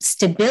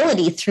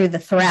stability through the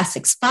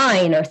thoracic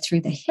spine or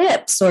through the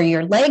hips, or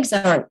your legs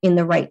aren't in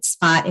the right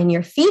spot and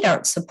your feet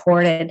aren't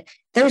supported,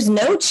 there's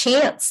no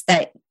chance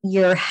that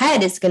your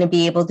head is going to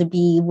be able to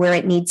be where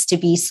it needs to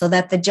be so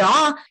that the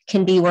jaw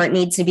can be where it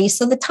needs to be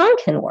so the tongue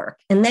can work.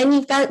 And then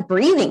you've got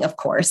breathing, of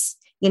course,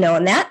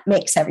 and that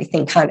makes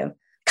everything kind of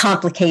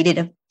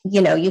complicated.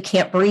 You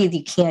can't breathe,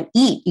 you can't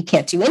eat, you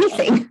can't do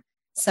anything.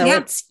 So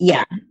it's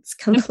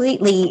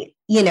completely,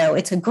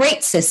 it's a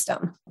great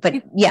system, but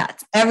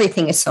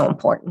everything is so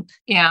important.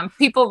 Yeah.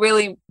 People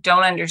really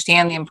don't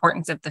understand the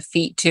importance of the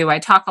feet too. I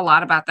talk a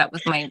lot about that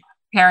with my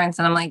parents,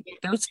 and I'm like,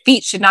 those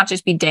feet should not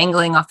just be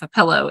dangling off a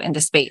pillow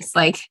into space.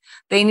 Like,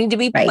 they need to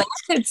be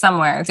planted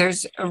somewhere.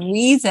 There's a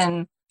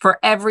reason for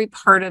every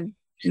part of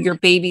your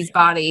baby's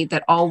body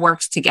that all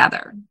works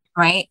together.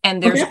 Right.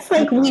 And there's that's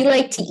like we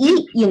like to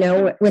eat,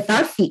 with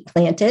our feet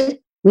planted.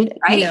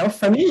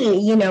 For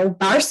me,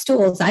 bar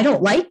stools, I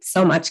don't like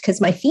so much because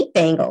my feet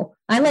dangle.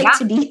 I like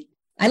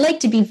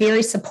to be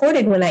very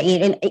supported when I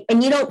eat.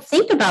 And you don't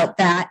think about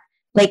that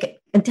like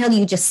until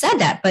you just said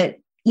that. But,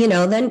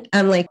 then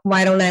I'm like,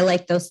 why don't I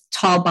like those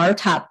tall bar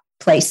top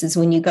places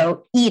when you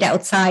go eat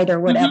outside or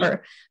whatever?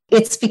 Mm-hmm.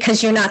 It's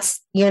because you're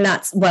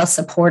not well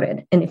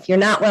supported. And if you're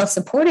not well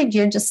supported,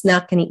 you're just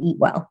not going to eat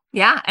well.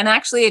 Yeah. And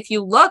actually, if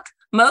you look,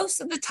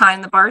 most of the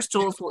time, the bar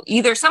stools will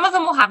some of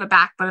them will have a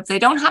back, but if they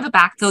don't have a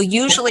back, they'll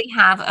usually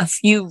have a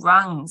few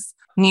rungs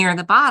near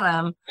the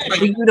bottom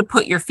for you to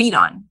put your feet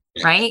on.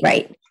 Right.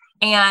 Right.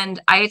 And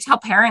I tell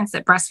parents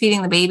that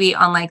breastfeeding the baby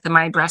on like the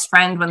My Breast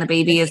Friend, when the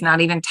baby is not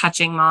even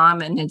touching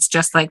mom and it's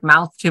just like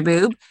mouth to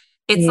boob,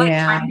 it's like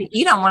trying to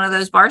eat on one of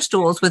those bar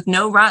stools with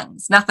no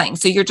rungs, nothing.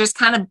 So you're just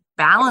kind of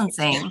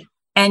balancing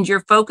and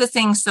you're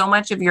focusing so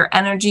much of your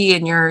energy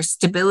and your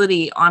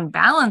stability on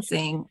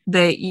balancing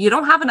that you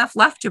don't have enough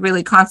left to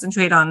really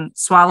concentrate on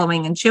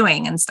swallowing and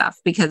chewing and stuff,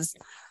 because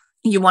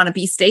you want to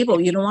be stable.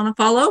 You don't want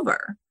to fall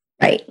over.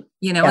 Right.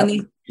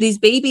 And these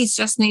babies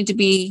just need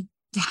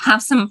to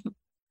have some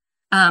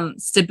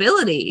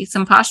stability,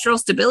 some postural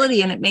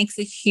stability. And it makes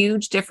a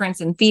huge difference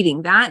in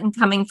feeding that, and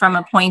coming from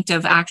a point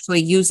of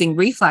actually using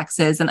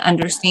reflexes and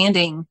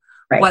understanding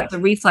what the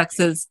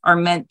reflexes are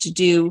meant to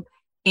do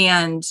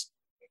and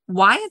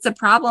why it's a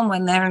problem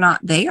when they're not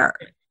there.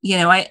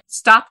 I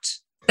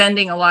stopped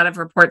sending a lot of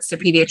reports to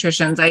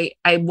pediatricians.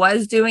 I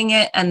was doing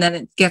it, and then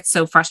it gets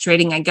so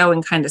frustrating. I go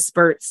in kind of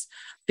spurts,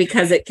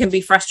 because it can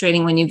be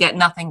frustrating when you get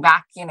nothing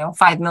back,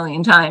 5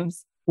 million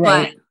times.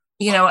 Right.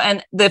 But,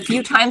 and the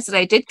few times that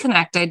I did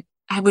connect,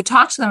 I would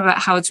talk to them about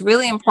how it's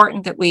really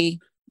important that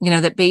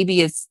that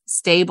baby is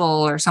stable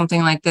or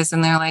something like this.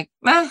 And they're like,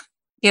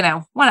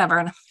 whatever.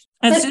 And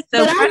it's just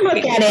so I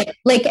look at it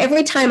like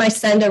every time I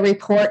send a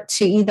report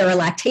to either a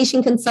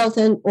lactation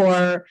consultant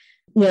or,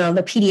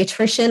 the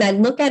pediatrician, I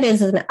look at it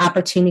as an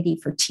opportunity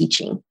for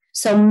teaching.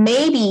 So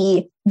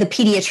maybe the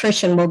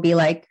pediatrician will be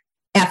like,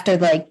 after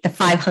like the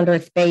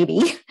 500th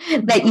baby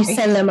that you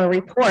send them a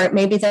report,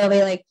 maybe they'll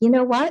be like, you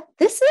know what,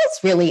 this is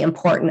really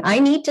important. I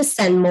need to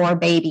send more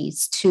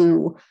babies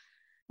to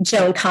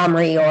Joan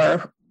Comrie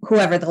or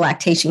whoever the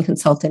lactation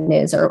consultant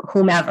is or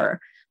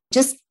whomever,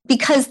 just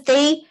because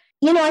they,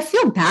 I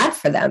feel bad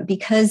for them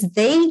because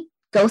they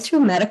go through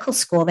medical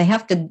school. They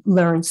have to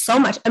learn so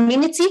much. I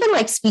mean, it's even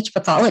like speech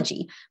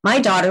pathology. My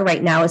daughter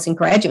right now is in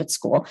graduate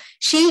school.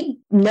 She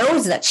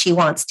knows that she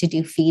wants to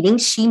do feeding.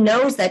 She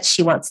knows that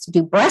she wants to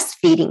do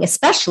breastfeeding,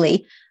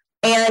 especially.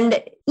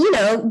 And,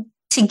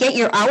 to get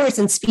your hours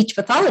in speech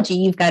pathology,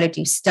 you've got to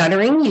do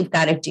stuttering. You've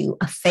got to do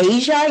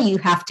aphasia. You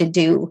have to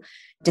do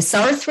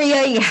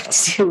dysarthria. You have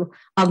to do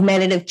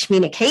augmentative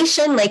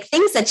communication, like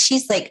things that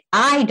she's like,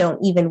 I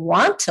don't even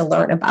want to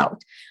learn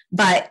about.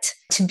 But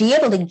to be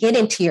able to get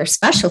into your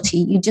specialty,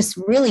 you just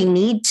really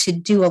need to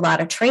do a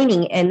lot of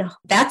training. And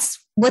that's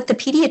what the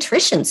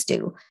pediatricians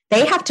do.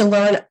 They have to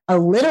learn a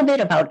little bit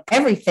about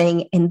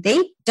everything. And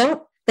they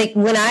don't, like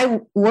when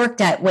I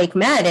worked at Wake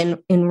Med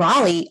in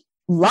Raleigh,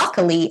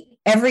 luckily,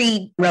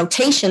 every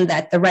rotation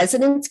that the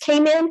residents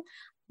came in,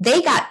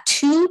 they got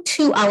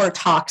two-hour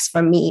talks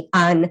from me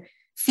on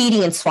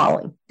feeding and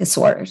swallowing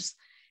disorders.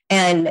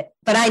 But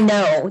I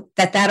know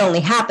that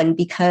only happened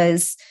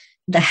because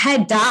the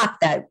head doc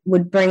that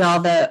would bring all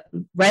the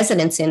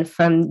residents in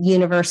from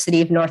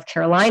University of North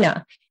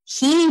Carolina,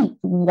 he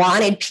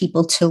wanted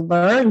people to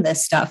learn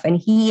this stuff, and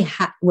he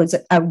was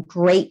a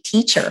great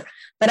teacher.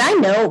 But I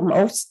know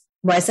most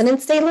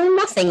residents, they learn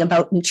nothing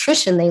about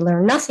nutrition. They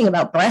learn nothing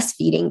about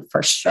breastfeeding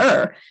for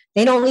sure.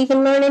 They don't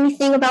even learn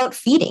anything about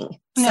feeding.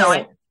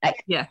 No, I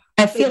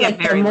feel like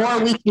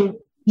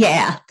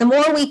the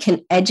more we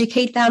can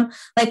educate them.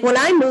 Like when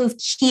I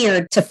moved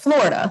here to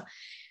Florida,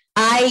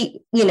 I,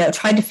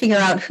 tried to figure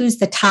out who's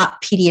the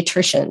top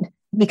pediatrician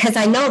because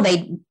I know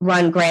they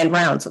run grand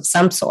rounds of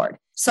some sort.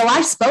 So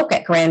I spoke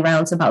at grand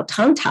rounds about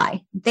tongue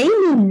tie. They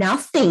knew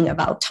nothing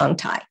about tongue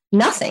tie,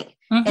 nothing.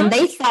 Mm-hmm. And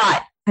they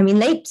thought,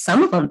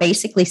 some of them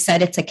basically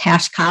said it's a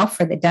cash cow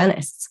for the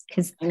dentists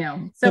because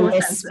so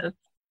offensive.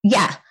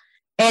 Yeah.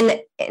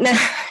 And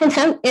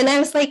I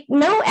was like,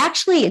 no,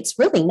 actually, it's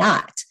really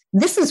not.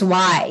 This is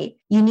why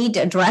you need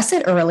to address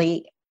it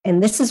early.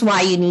 And this is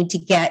why you need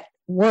to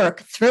work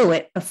through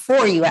it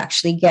before you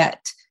actually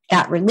get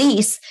that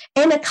release.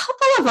 And a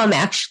couple of them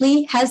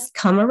actually has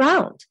come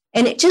around,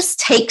 and it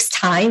just takes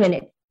time, and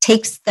it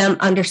takes them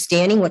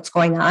understanding what's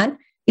going on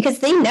because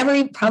they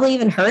never probably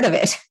even heard of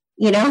it,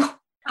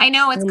 I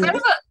know it's kind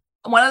of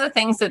one of the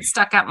things that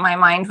stuck out in my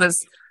mind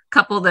was a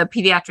couple of the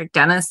pediatric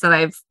dentists that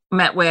I've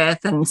met with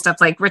and stuff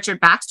like Richard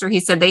Baxter. He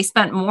said they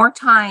spent more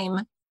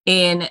time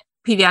in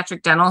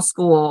pediatric dental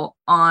school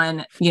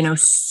on,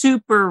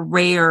 super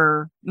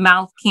rare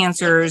mouth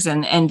cancers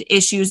and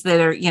issues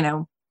that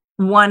are,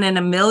 1 in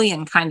a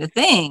million kind of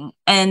thing.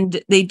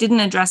 And they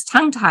didn't address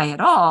tongue tie at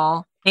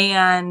all.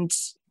 And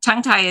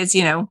tongue tie is,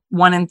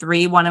 1 in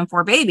 3, 1 in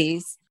 4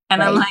 babies.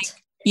 And right. I'm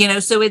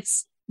like, so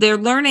they're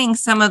learning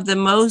some of the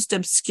most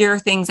obscure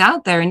things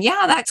out there. And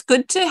yeah, that's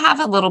good to have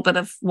a little bit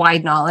of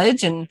wide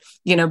knowledge and,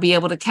 be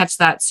able to catch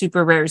that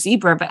super rare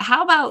zebra. But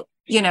how about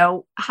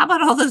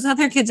all those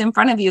other kids in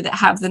front of you that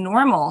have the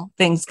normal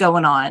things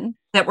going on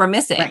that we're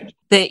missing, right.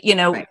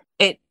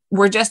 That,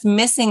 we're just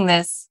missing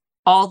this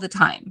all the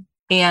time.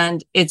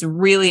 And it's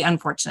really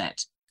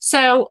unfortunate.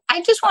 So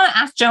I just want to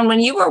ask Joan,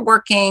 when you were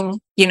working,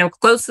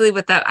 closely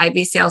with that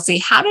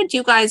IBCLC, how did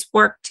you guys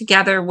work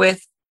together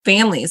with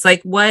families?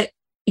 Like what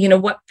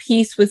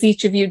piece was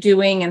each of you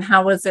doing, and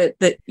how was it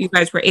that you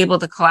guys were able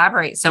to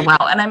collaborate so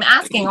well? And I'm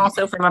asking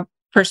also from a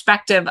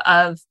perspective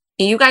of,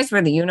 you guys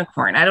were the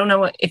unicorn. I don't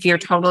know if you're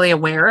totally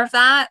aware of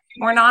that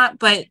or not,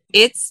 but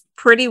it's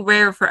pretty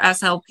rare for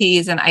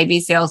SLPs and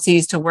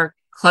IBCLCs to work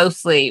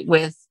closely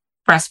with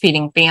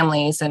breastfeeding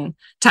families and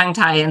tongue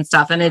tie and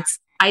stuff. And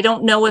I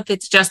don't know if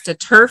it's just a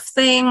turf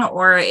thing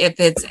or if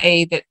it's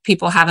that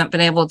people haven't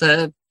been able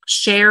to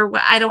share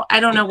what I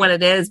don't know what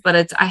it is,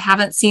 but I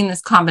haven't seen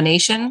this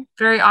combination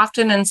very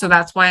often. And so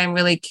that's why I'm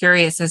really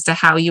curious as to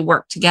how you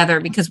work together,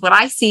 because what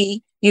I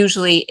see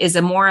usually is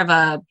a more of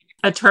a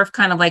turf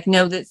kind of like,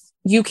 no, this,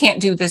 you can't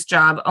do this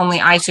job,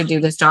 only I should do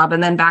this job.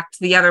 And then back to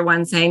the other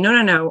one saying,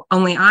 no,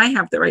 only I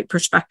have the right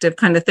perspective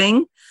kind of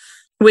thing,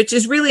 which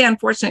is really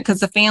unfortunate because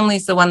the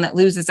family's the one that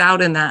loses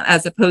out in that,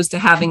 as opposed to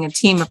having a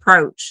team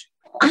approach.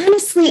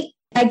 Honestly,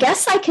 I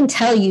guess I can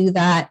tell you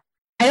that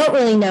I don't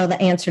really know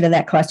the answer to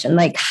that question.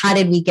 Like, how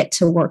did we get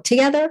to work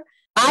together?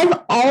 I've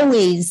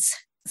always,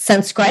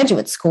 since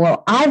graduate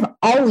school, I've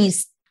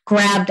always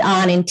grabbed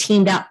on and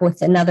teamed up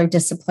with another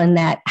discipline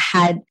that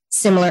had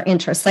similar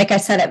interests. Like I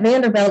said, at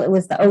Vanderbilt, it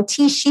was the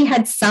OT. She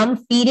had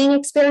some feeding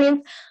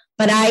experience,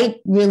 but I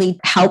really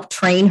helped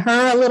train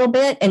her a little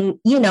bit. And,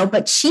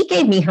 but she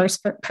gave me her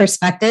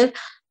perspective.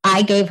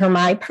 I gave her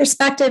my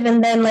perspective.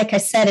 And then, like I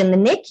said, in the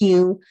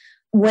NICU,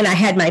 when I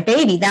had my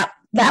baby, that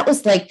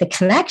was like the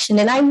connection.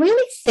 And I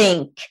really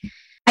think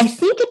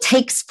it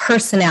takes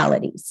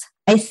personalities.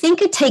 I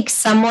think it takes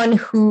someone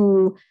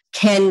who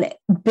can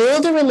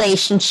build a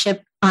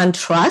relationship on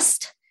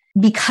trust,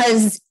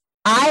 because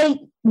I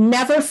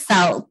never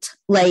felt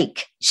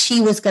like she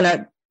was going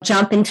to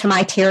jump into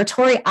my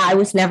territory. I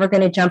was never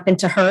going to jump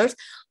into hers.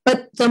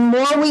 But the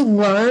more we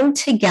learned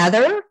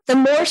together, the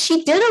more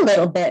she did a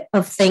little bit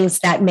of things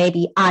that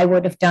maybe I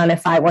would have done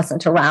if I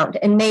wasn't around.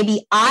 And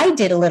maybe I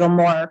did a little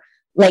more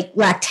like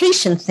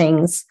lactation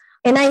things.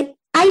 And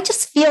I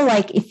just feel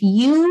like if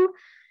you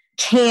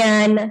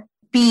can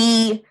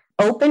be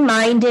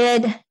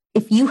open-minded,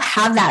 if you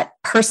have that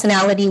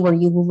personality where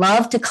you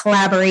love to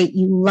collaborate,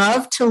 you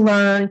love to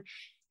learn,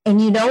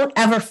 and you don't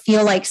ever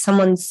feel like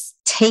someone's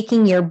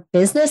taking your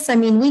business. I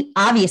mean, we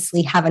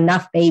obviously have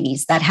enough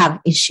babies that have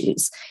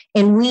issues,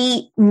 and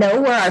we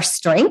know where our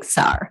strengths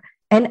are.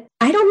 And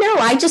I don't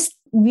know, I just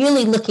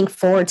really looking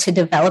forward to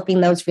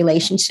developing those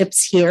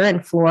relationships here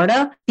in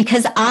Florida,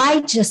 because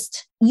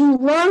you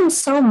learn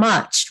so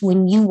much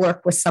when you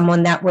work with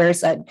someone that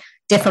wears a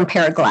different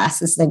pair of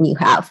glasses than you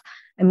have.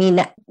 I mean,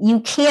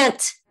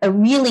 a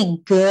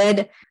really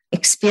good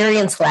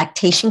experienced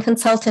lactation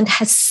consultant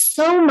has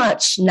so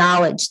much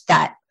knowledge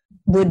that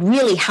would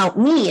really help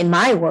me in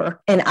my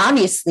work. And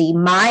obviously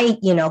my,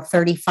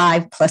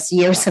 35 plus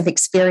years of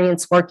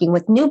experience working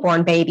with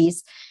newborn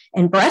babies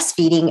and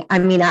breastfeeding, I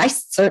mean, I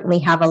certainly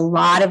have a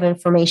lot of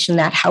information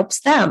that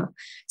helps them.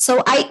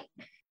 So I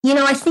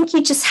think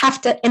you just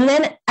have to, and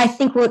then I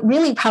think what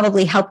really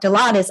probably helped a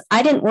lot is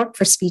I didn't work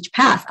for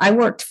SpeechPath. I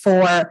worked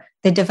for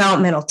the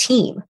developmental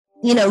team.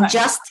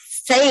 Just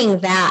saying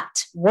that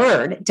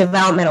word,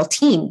 developmental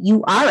team,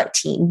 you are a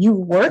team, you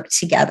work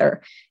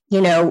together,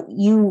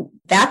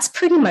 that's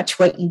pretty much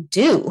what you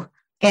do.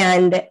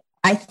 And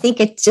I think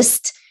it's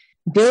just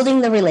building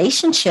the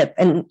relationship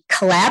and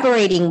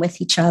collaborating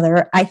with each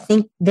other. I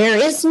think there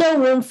is no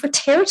room for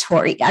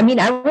territory. I mean,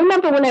 I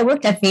remember when I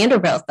worked at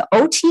Vanderbilt, the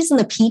OTs and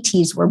the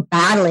PTs were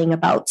battling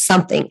about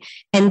something,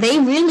 and they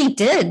really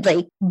did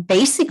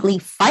basically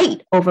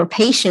fight over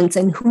patients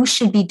and who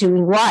should be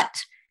doing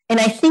what. And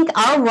I think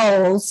our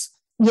roles,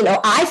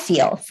 I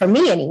feel, for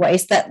me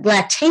anyways, that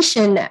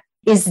lactation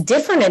is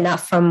different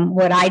enough from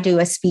what I do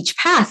as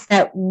SpeechPath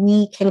that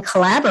we can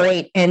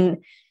collaborate and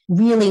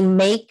really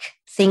make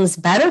things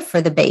better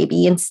for the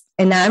baby. And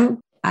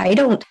I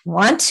don't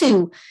want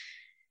to,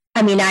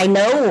 I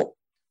know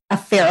a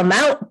fair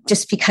amount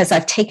just because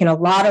I've taken a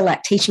lot of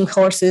lactation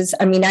courses.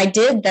 I mean, I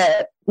did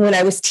when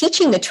I was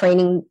teaching the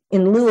training,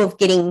 in lieu of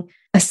getting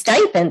a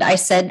stipend, I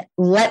said,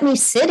 let me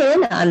sit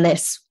in on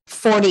this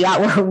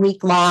 40-hour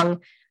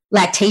week-long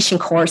lactation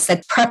course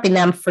that's prepping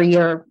them for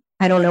your,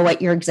 I don't know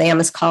what your exam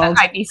is called.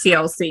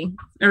 IBCLC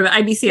or the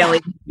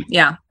IBCLE.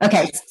 Yeah.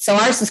 Okay. So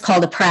ours is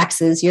called a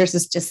praxis. Yours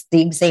is just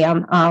the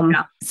exam.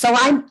 So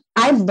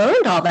I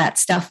learned all that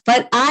stuff,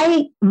 but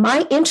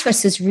my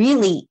interest is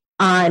really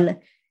on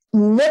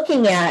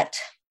looking at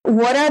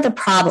what are the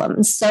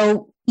problems.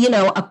 So,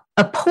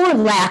 a poor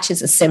latch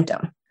is a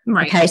symptom.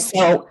 Right. Okay.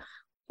 So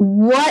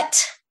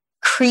what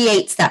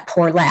creates that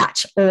poor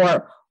latch,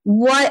 or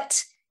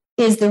what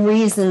is the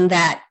reason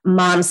that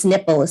mom's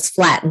nipple is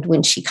flattened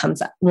when she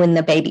comes up, when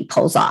the baby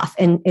pulls off,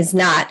 and is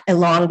not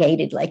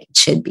elongated like it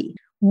should be?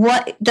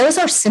 Those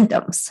are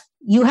symptoms.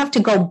 You have to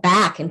go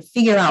back and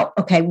figure out,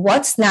 okay,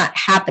 what's not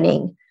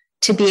happening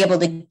to be able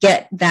to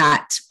get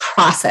that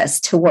process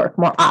to work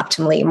more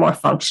optimally and more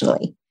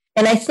functionally.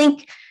 And I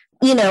think,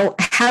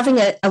 having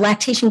a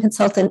lactation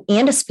consultant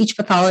and a speech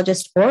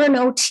pathologist or an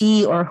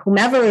OT or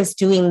whomever is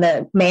doing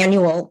the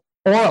manual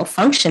oral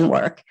function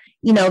work,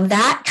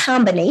 that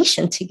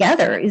combination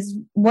together is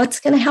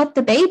what's going to help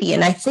the baby.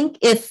 And I think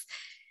if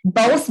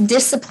both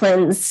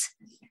disciplines,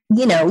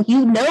 you know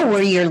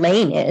where your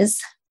lane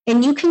is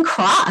and you can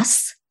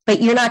cross,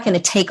 but you're not going to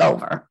take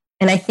over.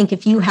 And I think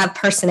if you have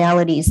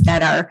personalities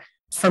that are,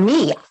 for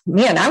me,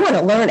 man, I want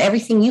to learn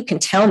everything you can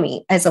tell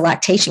me as a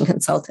lactation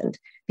consultant,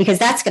 because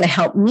that's going to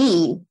help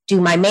me do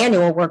my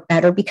manual work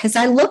better, because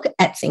I look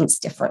at things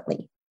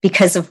differently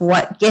because of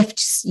what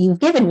gifts you've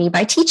given me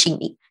by teaching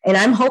me. And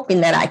I'm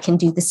hoping that I can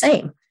do the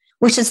same.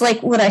 which is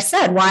like what I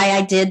said, why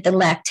I did the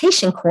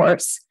lactation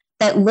course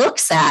that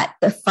looks at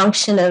the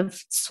function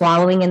of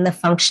swallowing and the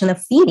function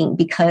of feeding,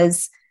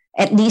 because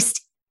at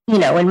least, in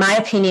my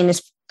opinion,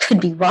 this could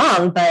be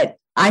wrong, but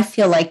I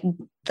feel like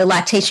the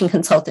lactation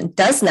consultant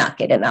does not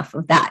get enough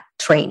of that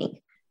training.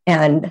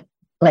 And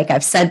like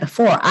I've said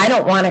before, I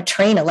don't want to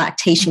train a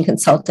lactation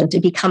consultant to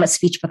become a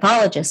speech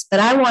pathologist, but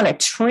I want to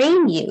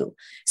train you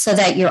so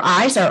that your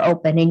eyes are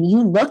open and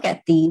you look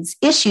at these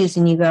issues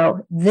and you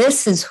go,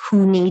 this is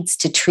who needs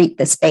to treat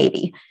this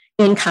baby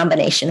in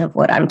combination of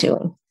what I'm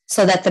doing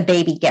so that the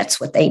baby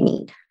gets what they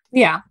need.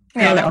 Yeah.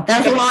 I don't know.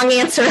 That's a long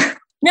answer.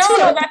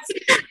 No,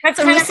 that's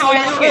kind of how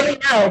I don't really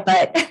know,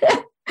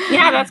 but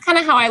yeah, that's kind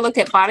of how I look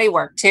at body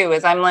work too,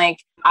 is I'm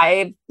like,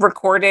 I've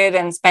recorded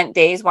and spent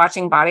days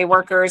watching body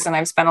workers, and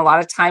I've spent a lot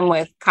of time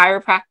with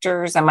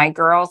chiropractors, and my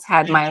girls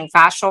had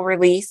myofascial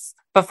release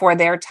before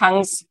their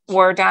tongues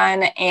were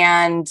done.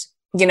 And,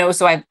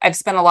 so I've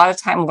spent a lot of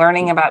time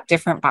learning about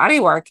different body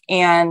work,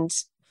 and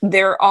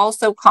they're all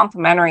so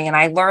complementary, and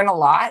I learn a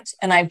lot,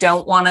 and I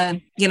don't want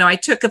to, I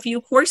took a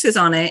few courses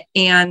on it,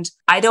 and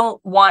I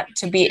don't want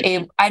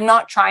to I'm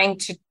not trying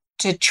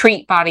to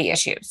treat body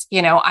issues.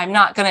 I'm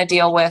not going to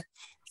deal with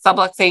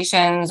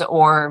subluxations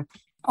or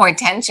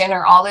tension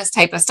or all this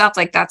type of stuff.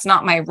 Like, that's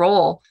not my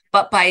role.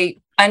 But by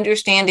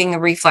understanding the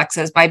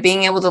reflexes, by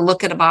being able to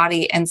look at a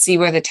body and see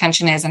where the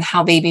tension is and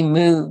how baby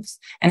moves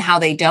and how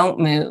they don't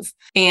move,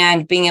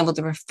 and being able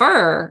to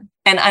refer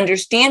and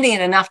understanding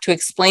it enough to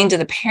explain to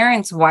the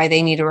parents why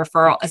they need a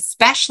referral,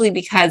 especially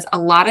because a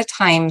lot of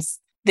times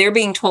they're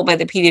being told by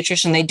the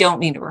pediatrician they don't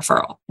need a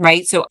referral,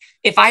 right? So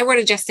if I were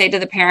to just say to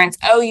the parents,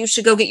 oh, you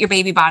should go get your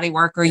baby body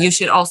work, or you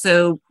should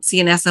also see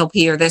an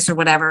SLP or this or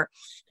whatever,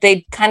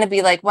 they'd kind of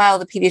be like, well,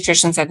 the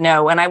pediatrician said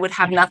no. And I would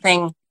have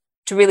nothing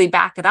to really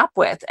back it up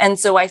with. And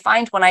so I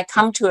find when I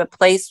come to a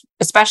place,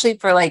 especially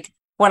for like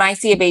when I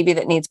see a baby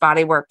that needs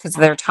body work because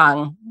of their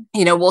tongue,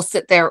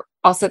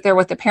 I'll sit there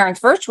with the parents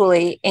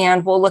virtually,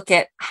 and we'll look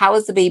at how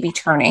is the baby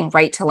turning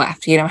right to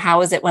left?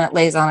 How is it when it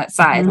lays on its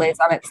side, lays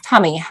on its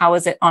tummy? How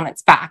is it on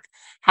its back?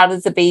 How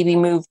does the baby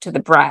move to the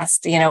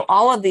breast?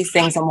 All of these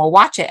things, and we'll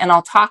watch it, and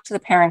I'll talk to the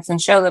parents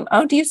and show them,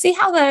 oh, do you see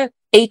how the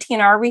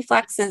ATNR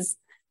reflex is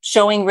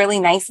showing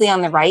really nicely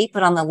on the right,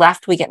 but on the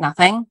left, we get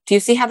nothing? Do you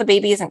see how the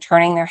baby isn't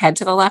turning their head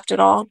to the left at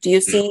all? Do you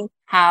see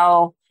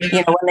how,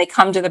 when they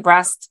come to the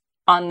breast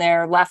on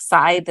their left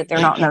side, that they're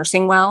not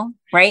nursing well,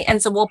 right?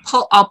 And so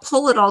I'll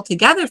pull it all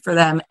together for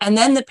them. And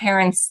then the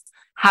parents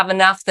have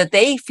enough that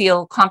they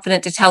feel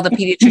confident to tell the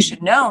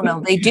pediatrician,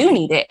 no, they do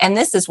need it. And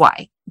this is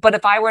why. But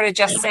if I were to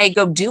just say,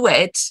 go do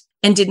it,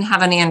 and didn't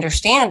have any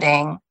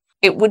understanding,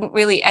 it wouldn't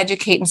really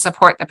educate and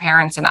support the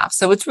parents enough.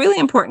 So it's really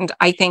important,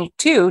 I think,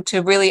 too,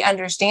 to really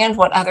understand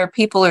what other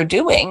people are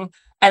doing.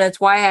 And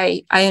it's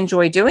why I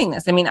enjoy doing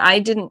this. I mean, I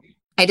didn't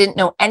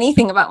know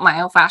anything about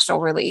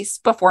myofascial release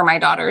before my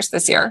daughters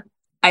this year.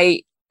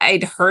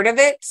 I'd heard of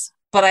it,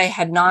 but I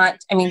had not,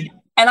 and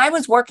I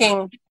was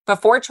working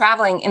before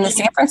traveling in the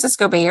San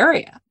Francisco Bay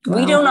Area. Wow.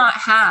 We do not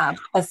have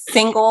a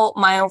single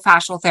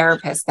myofascial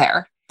therapist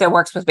there that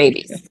works with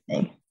babies.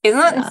 Isn't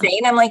that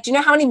insane? I'm like, do you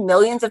know how many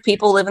millions of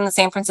people live in the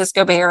San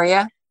Francisco Bay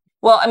Area?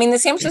 Well, the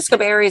San Francisco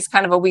Bay Area is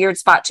kind of a weird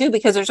spot too,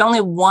 because there's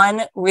only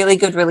one really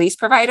good release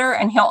provider,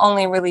 and he'll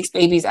only release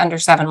babies under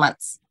 7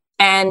 months.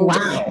 And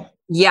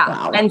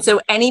and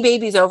so any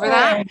babies over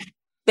that,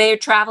 they're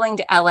traveling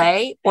to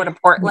LA or to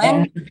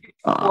Portland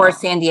or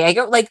San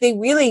Diego. Like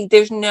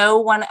there's no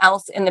one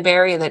else in the Bay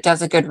Area that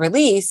does a good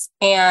release.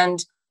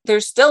 And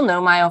there's still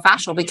no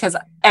myofascial, because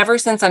ever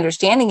since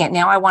understanding it,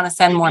 now I want to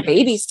send more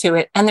babies to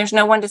it. And there's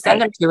no one to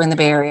send them to in the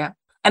Bay Area.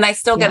 And I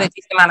still get a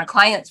decent amount of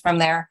clients from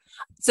there.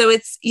 So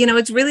it's,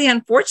 it's really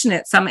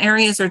unfortunate. Some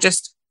areas are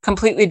just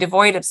completely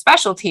devoid of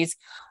specialties.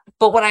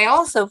 But what I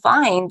also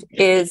find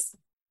is,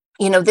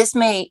 this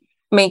may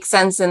make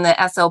sense in the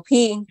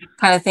SLP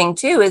kind of thing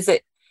too, is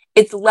that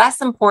it's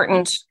less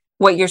important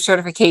what your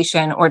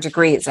certification or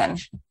degree is in.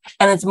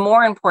 And it's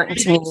more important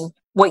to me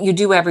what you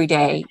do every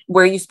day,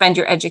 where you spend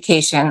your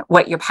education,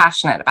 what you're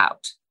passionate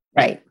about.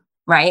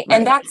 Right.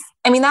 And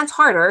that's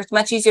harder. It's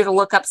much easier to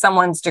look up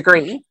someone's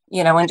degree,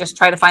 and just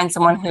try to find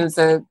someone who's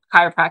a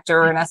chiropractor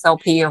or an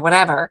SLP or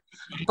whatever.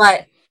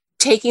 But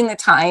taking the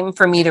time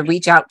for me to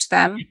reach out to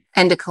them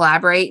and to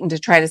collaborate and to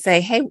try to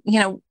say, hey,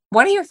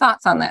 what are your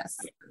thoughts on this?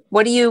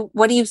 What do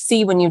you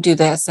see when you do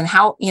this? And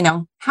how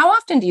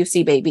often do you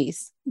see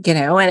babies,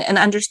 and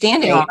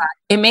understanding all that?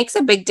 It makes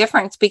a big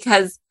difference,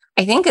 because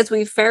I think, as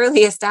we've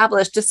fairly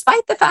established,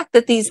 despite the fact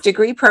that these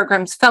degree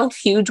programs felt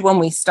huge when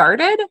we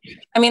started,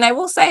 I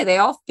will say they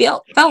all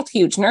felt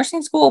huge.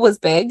 Nursing school was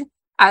big,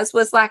 as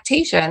was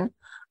lactation.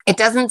 It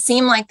doesn't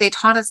seem like they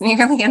taught us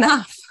nearly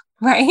enough,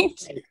 right?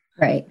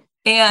 Right.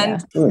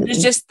 And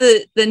there's just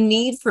the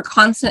need for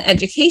constant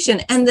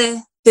education, and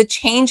the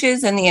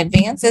changes and the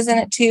advances in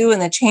it too,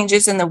 and the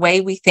changes in the way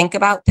we think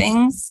about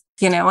things.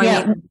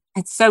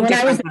 It's so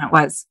different than it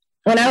was.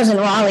 When I was in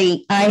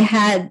Raleigh, I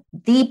had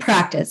the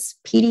practice,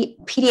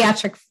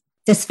 pediatric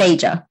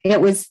dysphagia.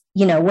 It was,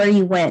 where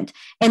you went.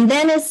 And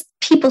then as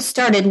people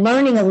started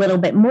learning a little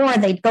bit more,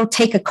 they'd go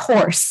take a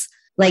course.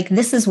 Like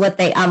this is what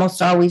they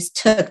almost always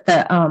took,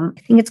 the I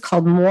think it's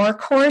called MORE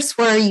course,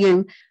 where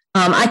you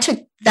I took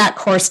that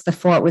course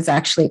before it was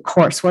actually a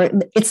course, where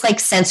it's like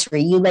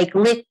sensory. You like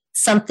lick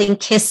something,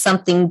 kiss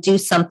something, do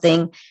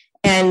something.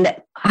 And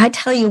I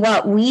tell you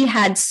what, we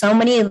had so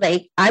many,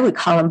 like I would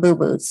call them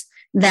boo-boos,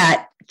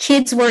 that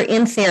kids were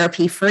in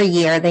therapy for a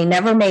year. They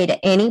never made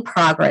any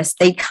progress.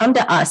 They'd come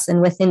to us,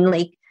 and within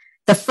like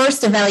the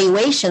first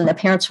evaluation, the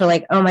parents were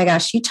like, oh my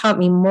gosh, you taught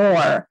me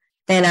more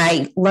than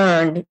I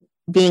learned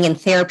being in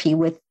therapy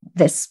with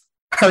this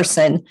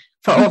person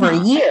for over a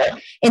year.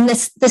 And the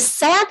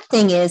sad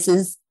thing is,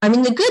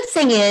 the good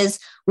thing is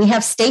we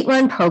have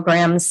state-run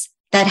programs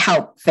that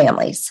help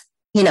families,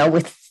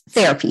 with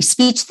therapy,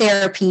 speech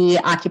therapy,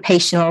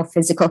 occupational,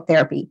 physical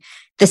therapy.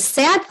 The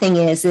sad thing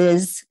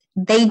is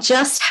they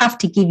just have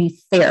to give you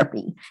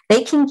therapy.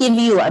 They can give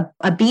you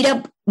a beat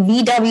up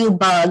VW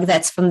Bug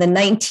that's from the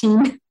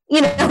 80s,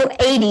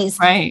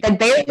 right, that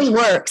barely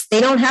works. They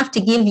don't have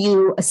to give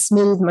you a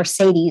smooth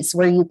Mercedes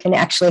where you can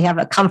actually have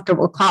a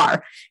comfortable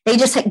car. They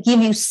just give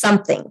you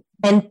something.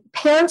 And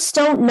parents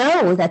don't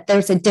know that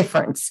there's a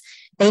difference.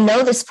 They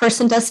know this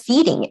person does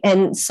feeding.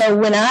 And so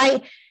when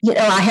I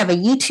have a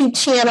YouTube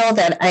channel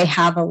that I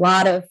have a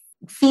lot of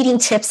feeding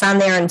tips on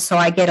there. And so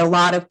I get a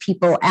lot of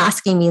people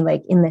asking me,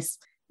 like, in this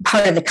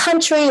part of the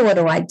country, what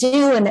do I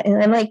do? And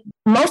I'm like,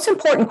 most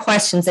important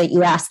questions that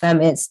you ask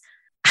them is,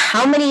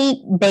 how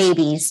many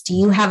babies do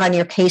you have on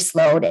your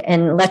caseload?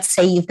 And let's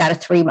say you've got a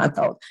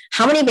 3-month-old.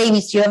 How many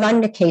babies do you have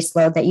on your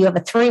caseload that you have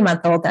a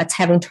 3-month-old that's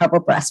having trouble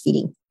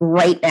breastfeeding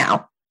right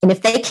now? And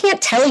if they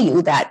can't tell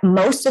you that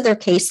most of their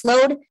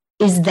caseload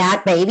is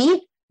that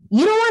baby,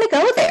 you don't want to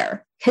go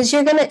there, because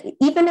you're going to,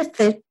 even if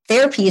the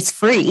therapy is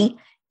free,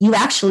 you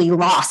actually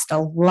lost a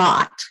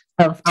lot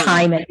of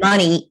time and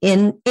money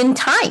in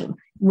time,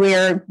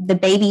 where the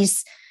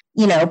baby's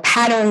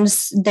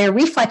patterns, their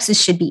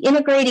reflexes should be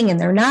integrating and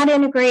they're not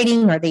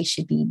integrating, or they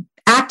should be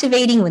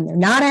activating when they're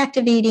not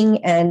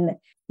activating. And,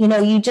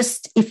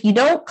 if you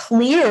don't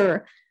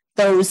clear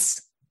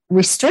those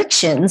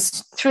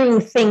restrictions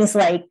through things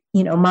like,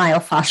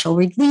 myofascial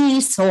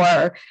release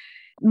or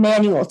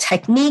manual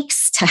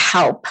techniques to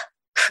help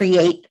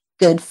create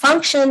good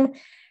function,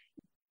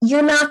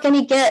 you're not going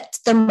to get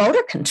the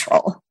motor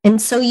control. And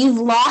so you've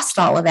lost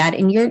all of that.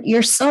 And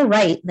you're so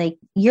right. Like,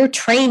 your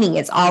training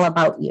is all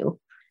about you.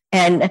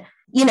 And,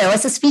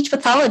 as a speech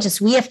pathologist,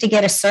 we have to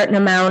get a certain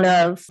amount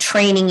of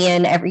training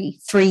in every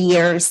 3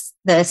 years.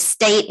 The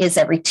state is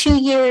every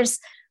 2 years,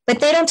 but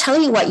they don't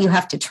tell you what you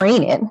have to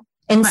train in.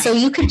 And right. So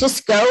you could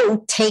just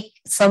go take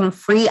some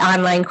free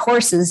online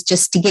courses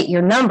just to get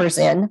your numbers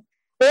in.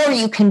 Or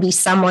you can be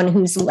someone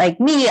who's like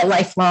me, a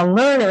lifelong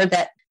learner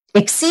that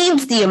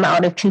exceeds the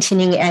amount of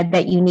continuing ed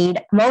that you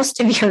need, most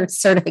of your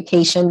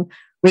certification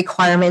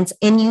requirements,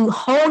 and you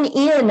hone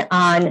in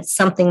on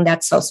something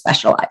that's so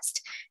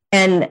specialized.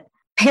 And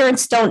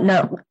parents don't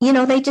know,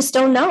 they just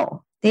don't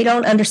know. They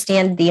don't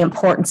understand the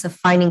importance of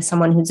finding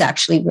someone who's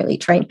actually really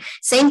trained.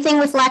 Same thing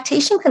with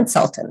lactation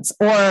consultants,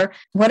 or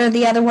what are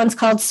the other ones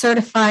called?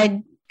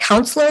 Certified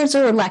counselors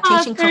or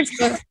lactation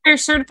counselors?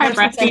 There's certified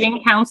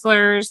breastfeeding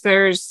counselors.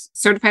 There's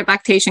certified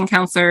lactation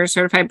counselors,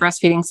 certified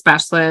breastfeeding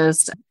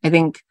specialists. I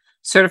think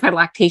certified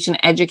lactation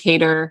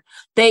educator.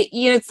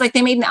 It's like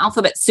they made an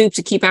alphabet soup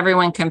to keep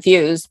everyone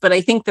confused. But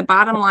I think the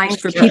bottom line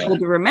for people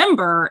to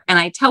remember, and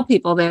I tell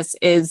people this,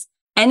 is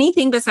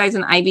anything besides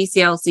an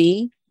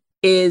IBCLC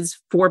is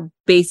for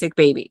basic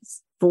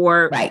babies,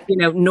 for, right,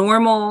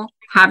 normal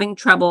having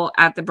trouble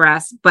at the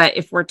breast. But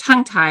if we're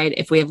tongue-tied,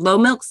 if we have low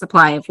milk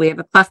supply, if we have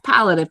a cleft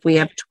palate, if we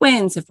have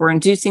twins, if we're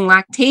inducing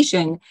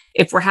lactation,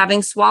 if we're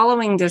having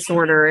swallowing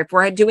disorder, if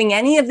we're doing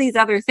any of these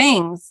other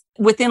things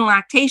within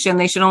lactation,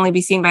 they should only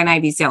be seen by an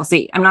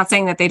IBCLC. I'm not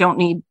saying that they don't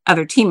need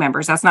other team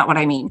members. That's not what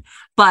I mean.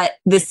 But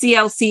the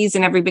CLCs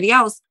and everybody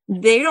else,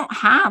 they don't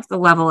have the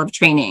level of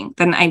training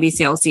that an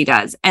IBCLC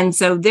does. And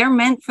so they're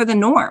meant for the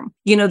norm.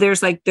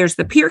 There's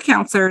the peer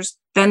counselors,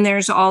 then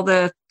there's all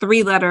the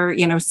 3-letter,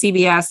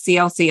 CBS,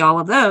 CLC, all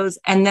of those.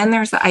 And then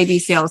there's the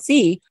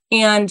IBCLC.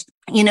 And,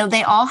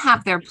 they all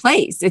have their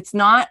place. It's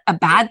not a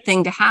bad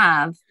thing to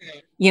have,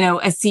 a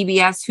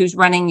CBS who's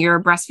running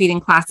your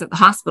breastfeeding class at the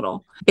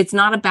hospital. It's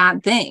not a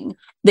bad thing.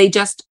 They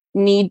just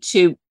need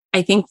to,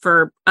 I think,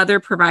 for other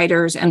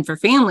providers and for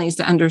families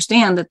to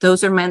understand that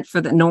those are meant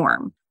for the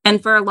norm.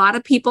 And for a lot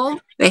of people,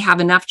 they have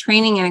enough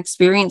training and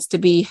experience to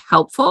be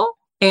helpful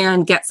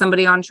and get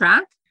somebody on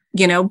track,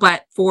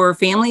 but for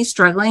families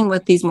struggling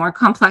with these more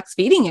complex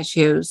feeding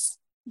issues,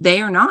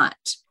 they are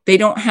not. They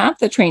don't have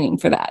the training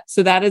for that.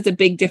 So that is a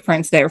big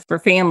difference there for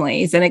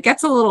families. And it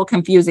gets a little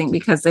confusing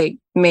because they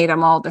made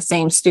them all the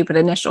same stupid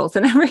initials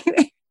and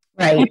everything.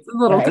 Right. It's a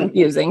little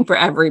confusing for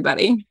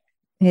everybody.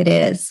 It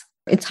is.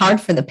 It's hard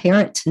for the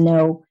parent to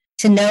know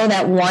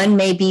that one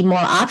may be more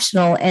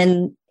optional.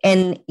 And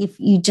if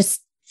you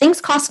just, things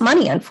cost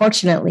money,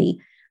 unfortunately.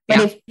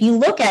 But if you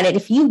look at it,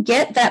 if you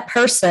get that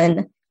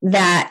person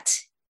that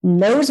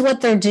knows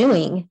what they're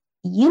doing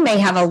you may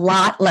have a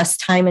lot less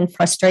time and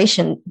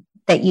frustration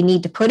that you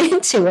need to put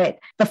into it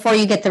before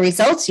you get the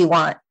results you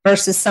want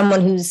versus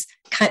someone who's,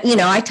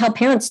 I tell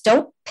parents,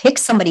 don't pick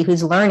somebody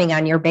who's learning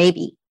on your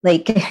baby.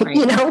 Like,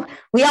 right.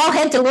 We all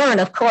had to learn,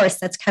 of course,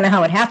 that's kind of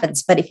how it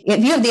happens. But if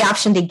you have the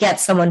option to get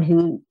someone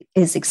who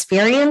is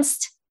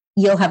experienced,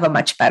 you'll have a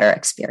much better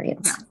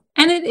experience. Yeah.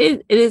 And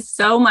it is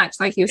so much,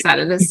 like you said,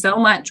 it is so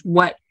much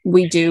what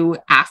we do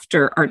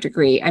after our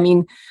degree. I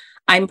mean,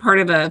 I'm part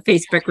of a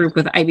Facebook group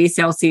with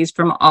IBCLCs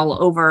from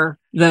all over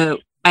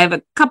I have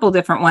a couple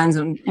different ones,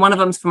 and one of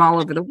them's from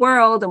all over the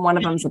world, and one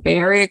of them's a Bay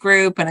Area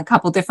group, and a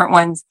couple different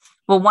ones.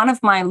 Well, one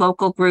of my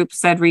local groups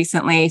said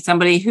recently,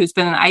 somebody who's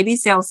been an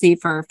IBCLC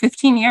for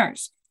 15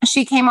 years,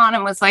 she came on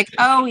and was like,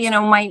 oh,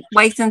 my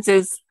license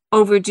is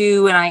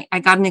overdue, and I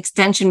got an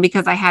extension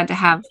because I had to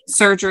have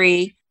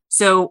surgery.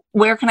 So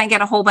where can I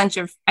get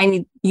I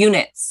need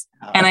units.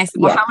 And I said,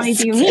 well, how many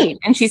do you need?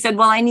 And she said,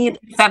 well, I need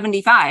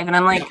 75. And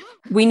I'm like,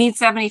 we need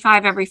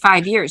 75 every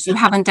 5 years. You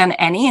haven't done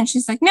any? And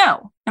she's like,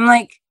 no. I'm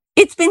like,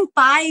 it's been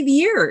 5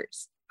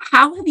 years.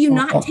 How have you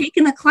not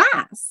taken a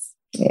class?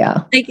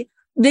 Yeah. Like,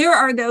 there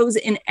are those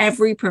in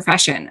every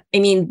profession. I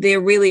mean, there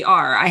really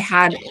are.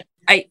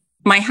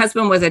 My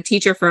husband was a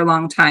teacher for a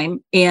long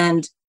time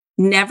and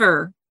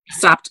never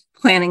stopped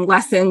planning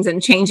lessons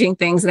and changing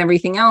things and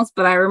everything else.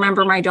 But I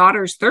remember my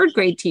daughter's third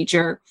grade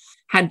teacher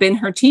had been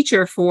a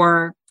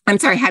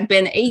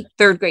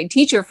third grade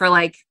teacher for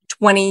like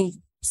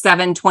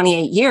 27,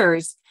 28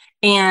 years.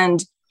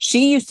 And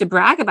she used to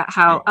brag about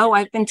how,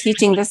 I've been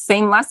teaching this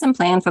same lesson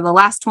plan for the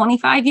last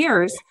 25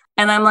 years.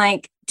 And I'm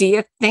like, do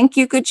you think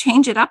you could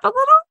change it up a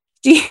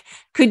little?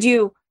 Could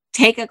you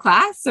take a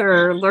class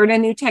or learn a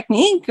new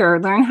technique or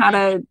learn how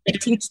to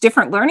teach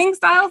different learning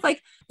styles?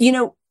 Like,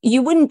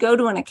 you wouldn't go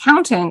to an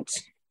accountant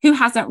who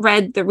hasn't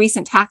read the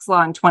recent tax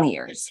law in 20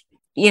 years.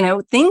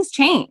 Things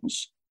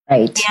change.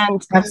 Right.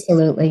 And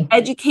absolutely.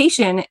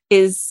 Education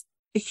is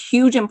a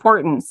huge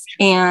importance.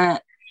 And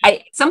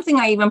something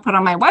I even put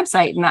on my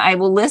website, and I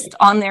will list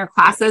on there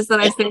classes that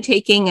I've been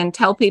taking and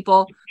tell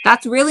people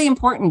that's really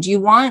important.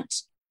 You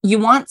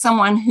want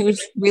someone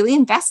who's really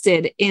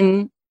invested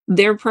in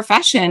their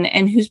profession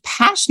and who's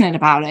passionate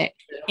about it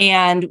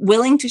and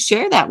willing to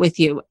share that with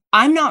you.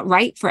 I'm not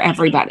right for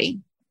everybody.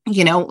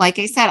 Like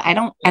I said, I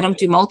don't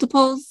do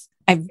multiples.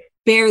 I've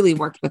barely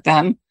worked with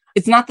them.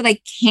 It's not that I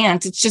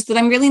can't. It's just that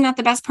I'm really not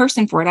the best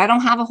person for it. I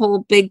don't have a whole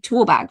big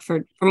tool bag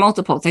for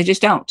multiples. I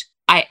just don't.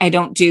 I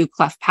don't do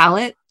cleft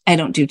palate. I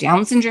don't do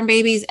Down syndrome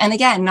babies. And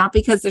again, not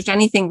because there's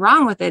anything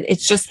wrong with it.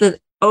 It's just that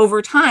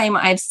over time,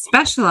 I've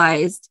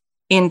specialized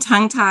in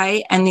tongue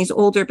tie and these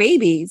older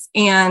babies.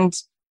 And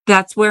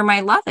that's where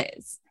my love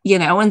is,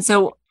 And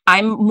so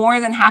I'm more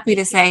than happy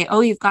to say,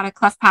 you've got a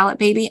cleft palate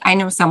baby. I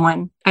know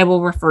someone. I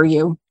will refer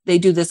you. They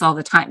do this all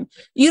the time.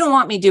 You don't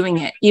want me doing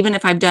it, even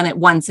if I've done it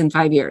once in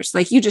 5 years.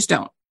 Like, you just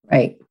don't.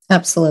 Right.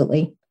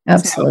 Absolutely.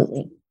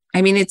 Absolutely. So,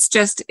 I mean, it's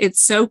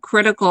so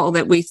critical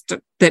that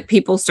that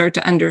people start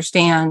to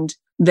understand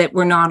that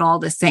we're not all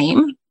the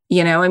same.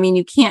 I mean,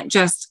 you can't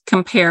just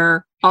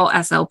compare all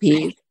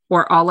SLPs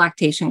or all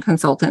lactation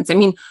consultants. I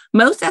mean,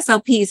 most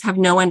SLPs have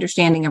no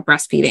understanding of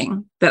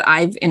breastfeeding that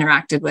I've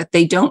interacted with.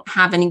 They don't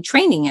have any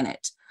training in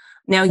it.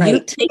 Now, right,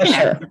 you've taken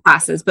extra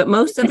classes, but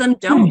most of them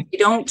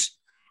don't.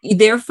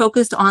 They're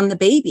focused on the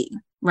baby,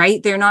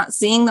 right? They're not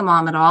seeing the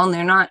mom at all. And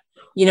they're not,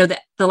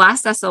 the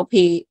last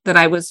SLP that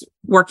I was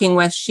working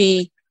with,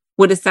 she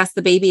would assess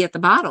the baby at the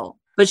bottle,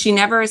 but she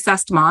never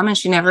assessed mom, and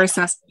she never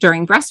assessed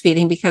during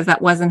breastfeeding because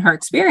that wasn't her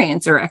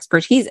experience or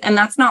expertise. And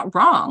that's not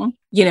wrong.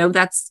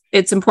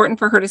 It's important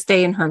for her to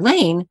stay in her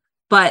lane,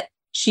 but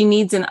she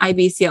needs an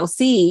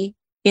IBCLC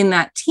in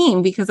that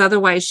team because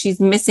otherwise she's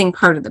missing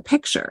part of the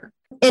picture.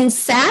 And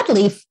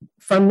sadly,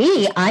 for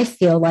me, I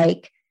feel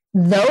like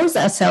those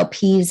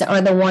SLPs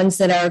are the ones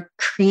that are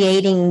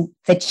creating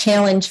the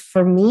challenge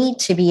for me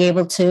to be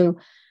able to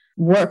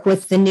work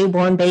with the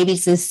newborn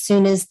babies as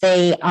soon as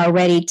they are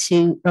ready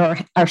to or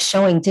are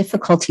showing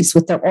difficulties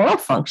with their oral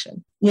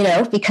function,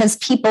 because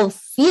people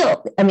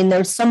feel,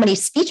 there's so many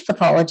speech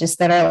pathologists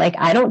that are like,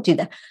 I don't do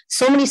that.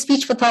 So many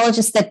speech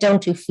pathologists that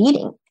don't do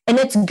feeding. And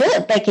it's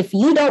good. Like, if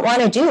you don't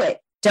want to do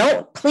it,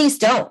 please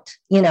don't,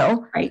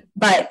 Right.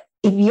 But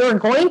if you're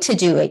going to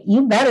do it,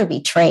 you better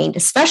be trained,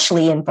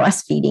 especially in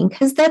breastfeeding,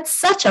 because that's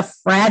such a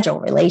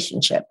fragile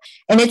relationship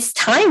and it's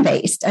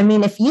time-based.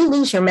 If you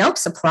lose your milk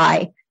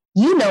supply,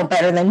 you know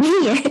better than me,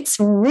 it's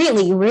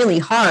really, really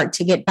hard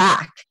to get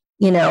back.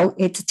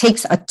 It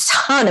takes a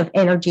ton of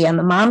energy on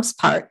the mom's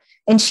part,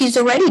 and she's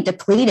already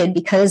depleted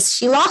because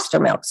she lost her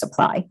milk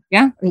supply.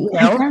 Yeah.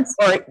 Or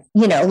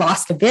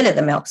lost a bit of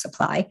the milk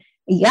supply.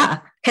 Yeah.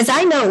 Because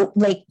I know,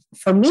 like,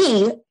 for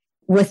me,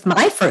 with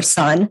my first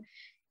son,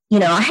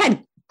 I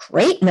had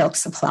great milk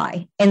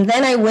supply. And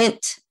then I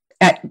went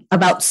at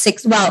about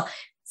 6.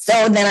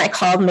 So then I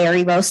called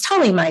Mary Rose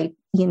Tully,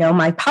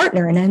 my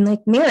partner. And I'm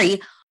like,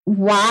 Mary,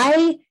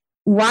 why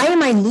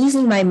am I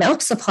losing my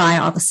milk supply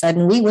all of a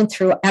sudden? We went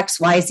through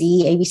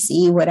XYZ,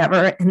 ABC,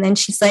 whatever. And then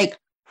she's like,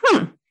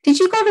 did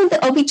you go to the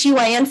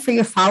OBGYN for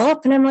your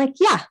follow-up? And I'm like,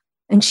 yeah.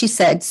 And she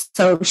said,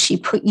 so she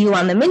put you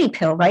on the mini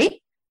pill, right?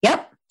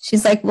 Yep.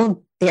 She's like,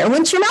 well, there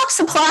went your milk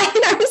supply.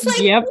 And I was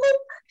like, yep. Well,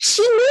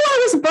 she knew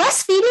I was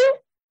breastfeeding.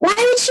 Why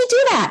would she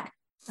do that?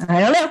 I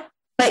don't know.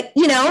 But,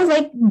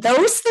 like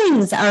those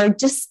things are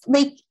just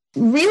like,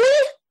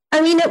 really?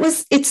 I mean,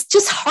 it's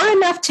just hard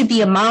enough to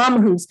be a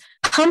mom who's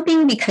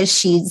pumping because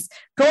she's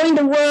going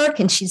to work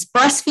and she's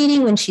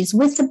breastfeeding when she's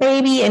with the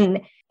baby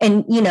and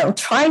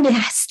trying to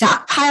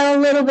stockpile a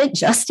little bit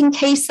just in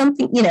case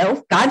something,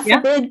 God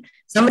forbid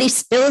somebody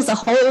spills a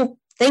whole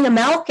thing of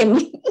milk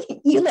and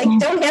you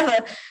don't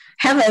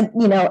have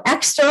a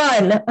extra,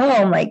 and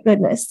oh my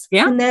goodness.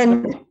 Yeah. And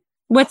then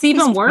what's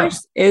even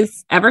worse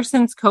is ever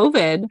since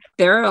COVID,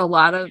 there are a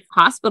lot of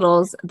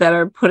hospitals that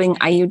are putting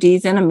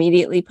IUDs in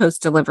immediately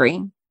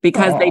post-delivery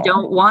because they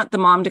don't want the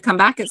mom to come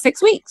back at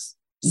 6 weeks.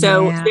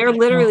 So they're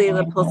literally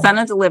the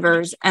placenta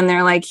delivers and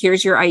they're like,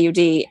 here's your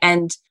IUD.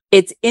 And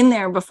it's in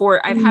there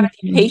before. I've had a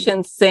few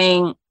patients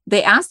saying,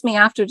 they asked me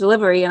after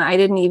delivery and I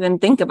didn't even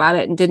think about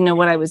it and didn't know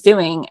what I was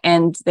doing.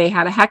 And they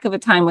had a heck of a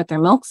time with their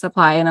milk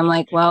supply. And I'm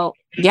like, well,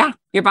 yeah,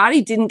 your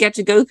body didn't get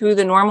to go through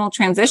the normal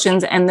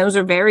transitions. And those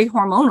are very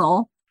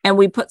hormonal. And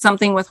we put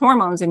something with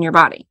hormones in your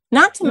body,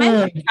 not to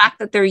mention the fact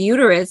that their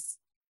uterus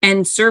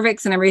and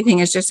cervix and everything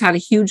has just had a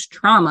huge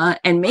trauma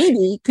and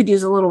maybe could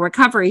use a little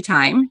recovery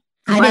time.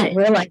 I didn't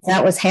realize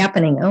that was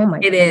happening. Oh my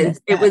goodness.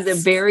 It was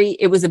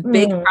a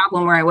big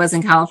problem where I was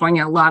in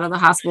California. A lot of the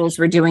hospitals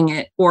were doing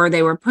it, or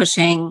they were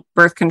pushing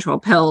birth control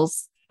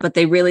pills, but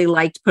they really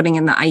liked putting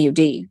in the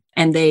IUD.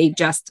 And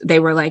they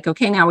were like,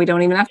 okay, now we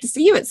don't even have to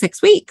see you at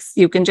 6 weeks.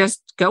 You can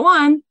just go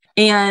on.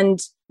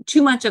 And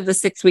too much of the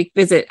 6-week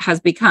visit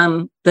has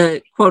become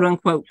the quote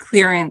unquote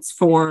clearance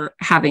for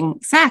having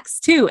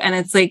sex too. And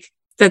it's like,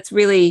 that's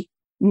really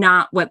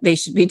not what they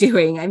should be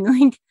doing. I'm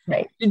like,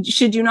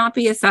 should you not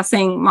be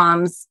assessing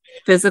mom's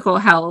physical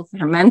health,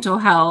 her mental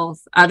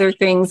health, other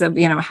things of,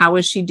 how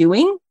is she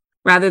doing?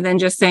 Rather than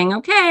just saying,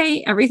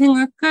 okay, everything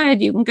looks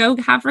good. You can go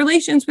have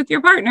relations with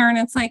your partner. And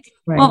it's like,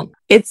 well,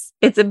 it's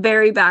a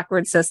very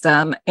backward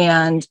system.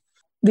 And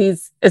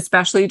these,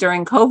 especially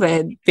during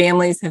COVID,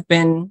 families have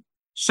been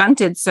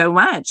shunted so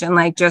much and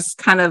like just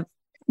kind of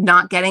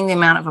not getting the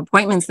amount of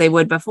appointments they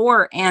would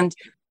before. And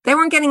they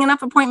weren't getting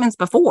enough appointments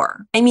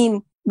before. I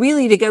mean,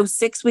 really to go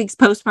 6 weeks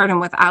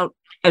postpartum without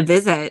a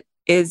visit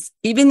is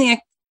even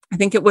I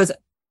think it was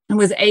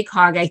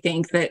ACOG, I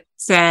think, that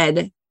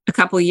said a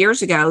couple of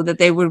years ago that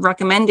they were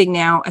recommending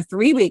now a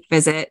 3-week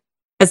visit,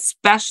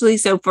 especially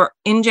so for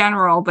in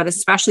general, but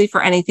especially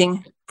for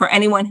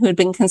anyone who had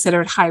been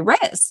considered high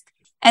risk.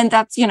 And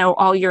that's,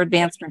 all your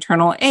advanced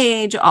maternal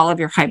age, all of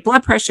your high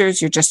blood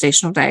pressures, your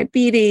gestational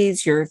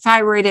diabetes, your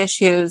thyroid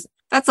issues.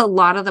 That's a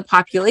lot of the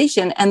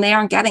population, and they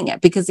aren't getting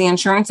it because the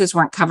insurances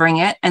weren't covering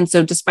it. And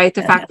so despite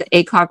the fact that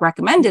ACOG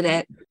recommended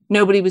it,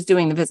 nobody was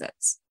doing the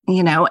visits,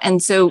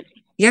 And so,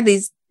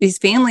 these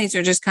families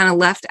are just kind of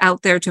left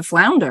out there to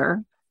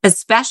flounder,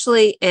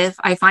 especially if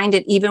I find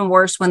it even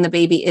worse when the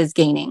baby is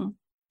gaining,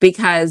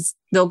 because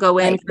they'll go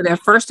in for their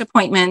first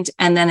appointment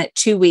and then at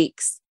 2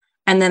 weeks.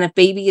 And then if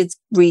baby is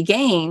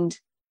regained,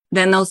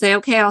 then they'll say,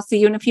 okay, I'll see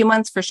you in a few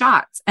months for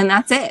shots. And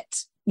that's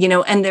it,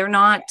 and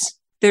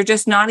they're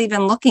just not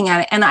even looking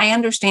at it. And I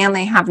understand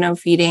they have no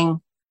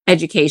feeding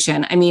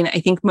education. I mean, I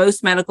think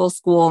most medical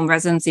school and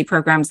residency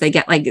programs, they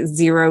get like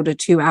 0 to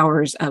 2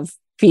 hours of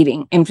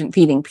feeding, infant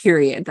feeding,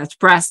 period. That's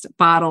breast,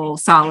 bottle,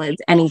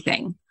 solids,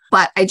 anything.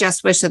 But I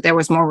just wish that there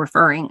was more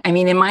referring. I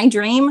mean, in my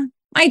dream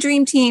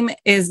team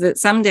is that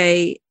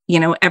someday,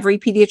 every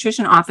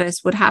pediatrician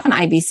office would have an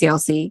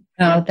IBCLC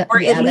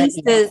or at least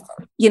a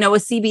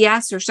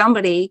CBS or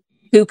somebody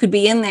who could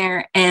be in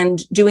there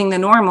and doing the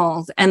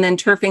normals and then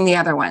turfing the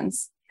other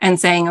ones and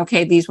saying,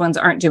 okay, these ones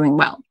aren't doing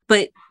well.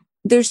 But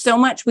there's so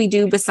much we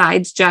do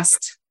besides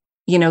just,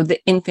 the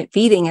infant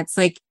feeding. It's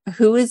like,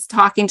 who is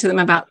talking to them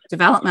about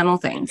developmental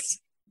things?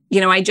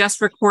 I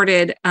just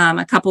recorded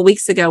a couple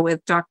weeks ago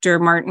with Dr.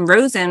 Martin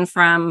Rosen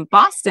from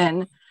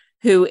Boston,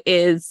 who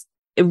is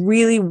a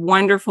really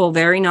wonderful,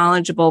 very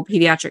knowledgeable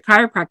pediatric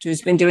chiropractor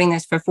who's been doing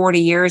this for 40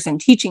 years and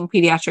teaching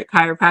pediatric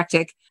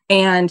chiropractic.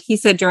 And he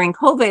said during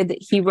COVID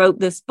that he wrote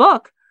this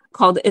book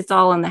called It's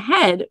All in the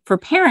Head for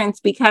parents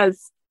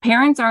because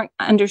parents aren't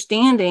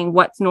understanding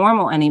what's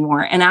normal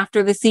anymore. And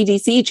after the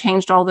CDC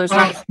changed all those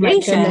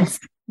recommendations,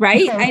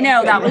 right? I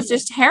know that was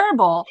just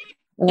terrible.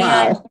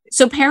 Wow. And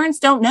so parents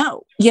don't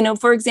know,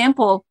 for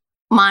example,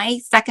 my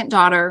second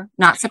daughter,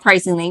 not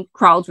surprisingly,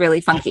 crawled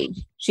really funky.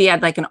 She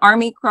had like an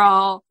army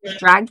crawl,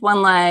 dragged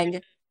one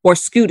leg, or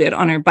scooted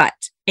on her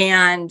butt.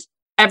 And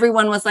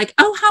everyone was like,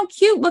 oh, how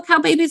cute. Look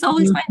how babies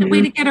always find a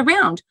way to get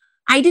around.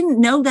 I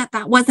didn't know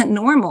that wasn't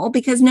normal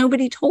because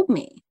nobody told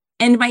me.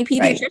 And my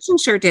pediatrician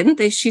sure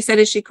didn't. She said,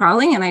 is she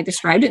crawling? And I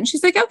described it. And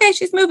she's like, okay,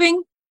 she's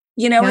moving.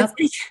 It's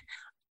like,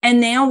 and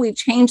now we've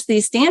changed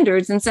these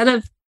standards. Instead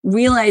of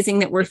realizing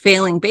that we're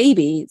failing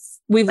babies,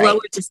 we've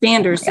lowered the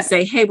standards to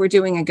say, hey, we're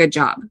doing a good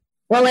job.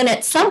 Well, and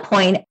at some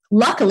point,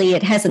 luckily,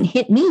 it hasn't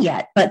hit me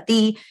yet, but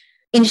the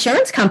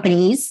insurance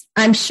companies,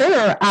 I'm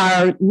sure,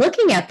 are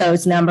looking at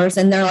those numbers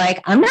and they're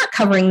like, I'm not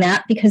covering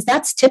that because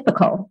that's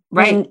typical.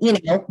 Right. When,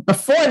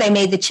 before they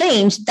made the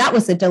change, that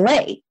was a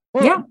delay.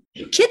 Well,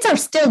 kids are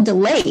still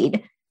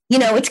delayed.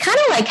 It's kind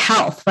of like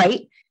health,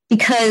 right?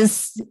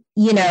 Because,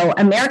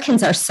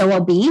 Americans are so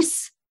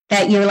obese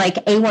that your like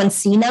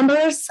A1C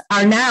numbers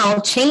are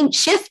now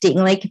shifting.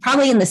 Like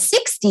probably in the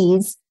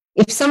 60s,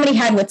 if somebody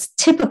had what's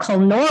typical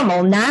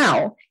normal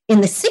now,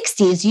 in the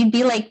 60s, you'd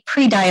be like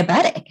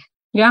pre-diabetic.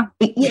 Yeah.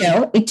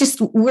 It just,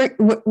 why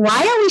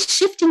are we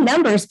shifting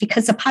numbers?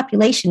 Because the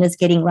population is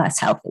getting less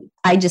healthy.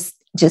 I just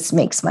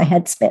makes my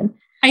head spin.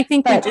 I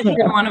think they didn't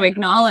want to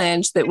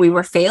acknowledge that we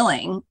were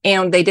failing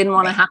and they didn't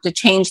want to have to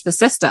change the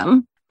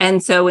system.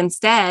 And so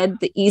instead,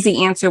 the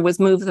easy answer was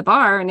move the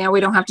bar. And now we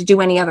don't have to do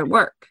any other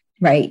work.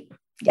 Right.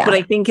 Yeah. But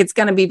I think it's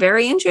going to be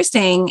very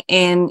interesting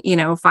in,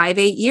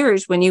 5-8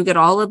 years when you get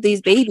all of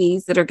these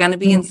babies that are going to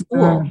be in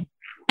school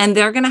and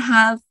they're going to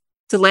have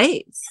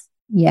delays.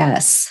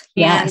 Yes.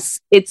 And yes.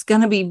 It's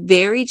going to be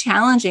very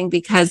challenging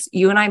because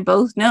you and I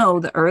both know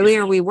the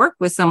earlier we work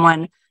with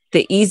someone,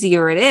 the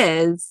easier it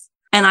is.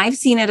 And I've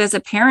seen it as a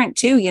parent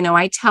too.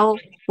 I tell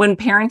when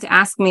parents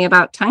ask me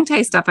about tongue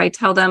tie stuff, I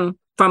tell them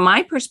from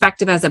my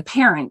perspective as a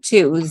parent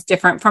too, who's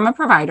different from a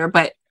provider,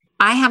 but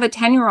I have a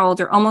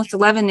 10-year-old or almost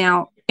 11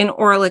 now in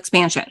oral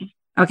expansion.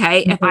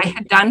 Okay. Mm-hmm. If I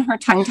had done her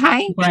tongue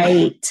tie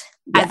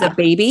as a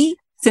baby,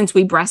 since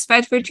we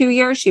breastfed for 2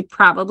 years, she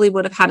probably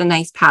would have had a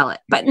nice palate.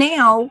 But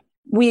now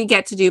we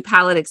get to do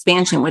palate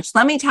expansion, which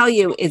let me tell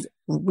you is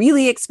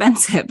really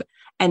expensive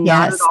and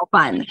not at all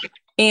fun.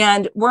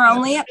 And we're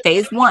only at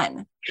phase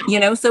 1,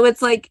 so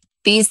it's like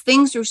these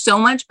things are so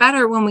much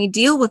better when we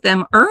deal with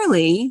them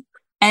early.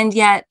 And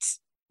yet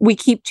we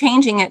keep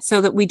changing it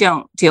so that we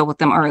don't deal with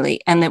them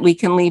early and that we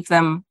can leave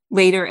them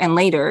later and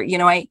later.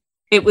 I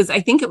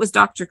think it was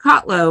Dr.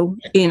 Kotlow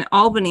in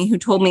Albany who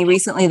told me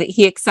recently that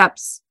he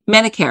accepts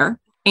Medicare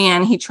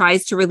and he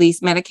tries to release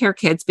Medicare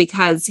kids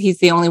because he's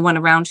the only one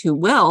around who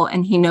will.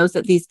 And he knows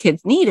that these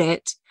kids need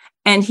it.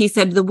 And he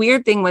said the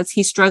weird thing was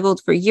he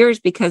struggled for years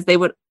because they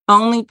would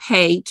only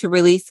pay to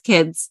release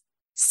kids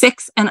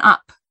 6 and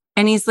up.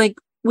 And he's like,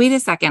 wait a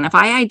second, if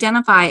I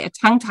identify a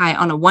tongue tie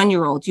on a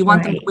 1-year-old, you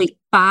want them to wait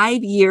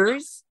 5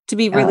 years to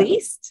be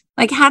released?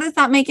 Like, how does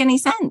that make any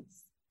sense?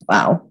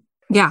 Wow.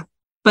 Yeah.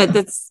 But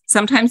that's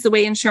sometimes the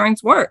way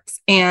insurance works.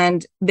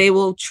 And they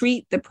will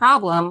treat the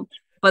problem,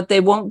 but they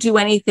won't do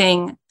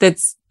anything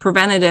that's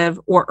preventative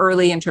or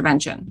early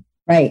intervention.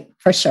 Right.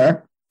 For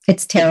sure.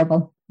 It's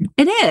terrible.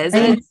 It is.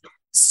 And it's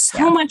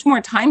so much more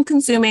time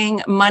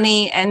consuming,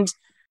 money, and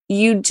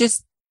you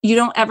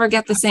don't ever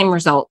get the same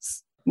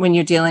results when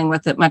you're dealing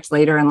with it much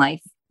later in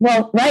life.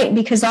 Well, right,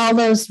 because all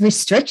those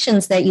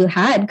restrictions that you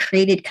had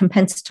created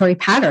compensatory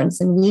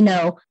patterns. And we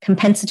know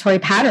compensatory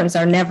patterns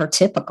are never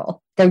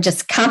typical. They're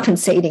just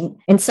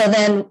compensating. And so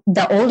then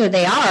the older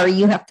they are,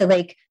 you have to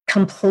like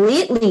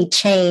completely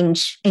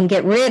change and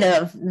get rid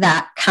of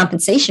that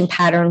compensation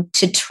pattern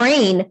to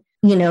train,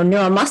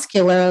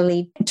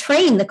 neuromuscularly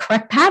train the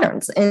correct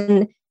patterns.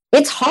 And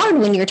it's hard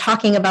when you're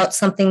talking about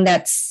something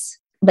that's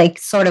like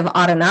sort of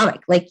autonomic,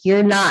 like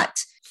you're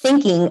not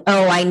thinking,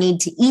 oh, I need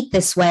to eat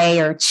this way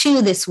or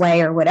chew this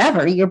way or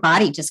whatever. Your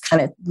body just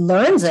kind of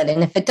learns it.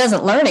 And if it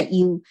doesn't learn it,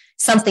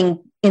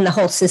 something in the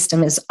whole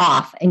system is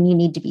off and you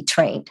need to be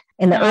trained.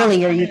 And the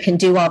earlier you can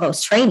do all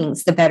those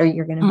trainings, the better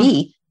you're going to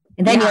be.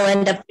 And then you'll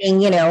end up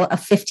being, a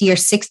 50 or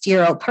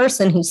 60-year-old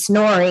person who's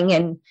snoring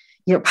and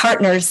your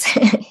partner's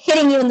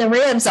hitting you in the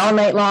ribs all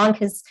night long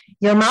because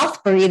you're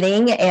mouth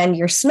breathing and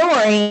you're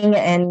snoring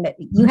and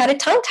you had a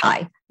tongue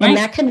tie. And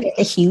that can make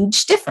a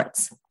huge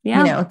difference.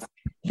 Yeah. It's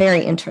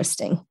very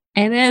interesting.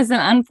 It is.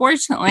 And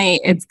unfortunately,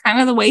 it's kind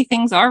of the way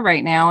things are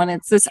right now. And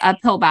it's this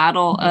uphill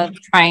battle of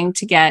trying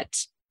to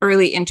get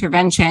early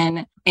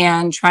intervention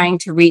and trying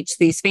to reach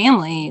these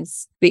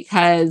families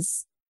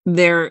because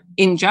they're,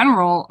 in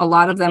general, a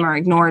lot of them are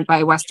ignored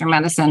by Western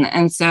medicine.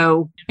 And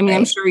so,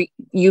 I'm sure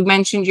you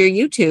mentioned your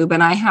YouTube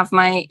and I have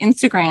my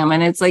Instagram,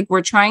 and it's like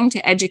we're trying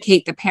to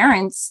educate the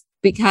parents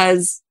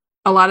because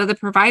a lot of the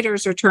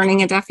providers are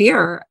turning a deaf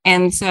ear.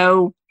 And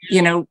so,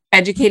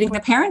 educating the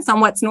parents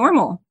on what's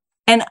normal.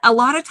 And a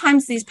lot of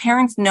times these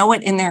parents know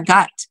it in their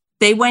gut.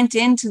 They went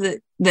into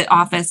the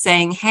office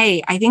saying,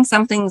 hey, I think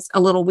something's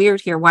a little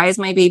weird here. Why is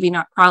my baby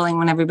not crawling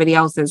when everybody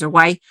else is? Or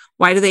why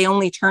do they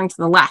only turn to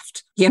the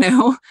left,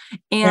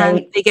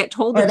 and they get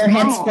told or their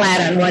head's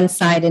flat on one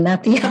side and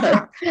not the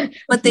other.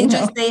 But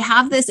they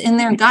have this in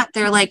their gut.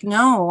 They're like,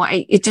 no,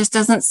 it just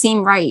doesn't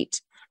seem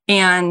right.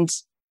 And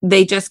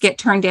they just get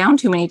turned down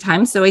too many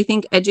times. So I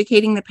think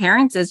educating the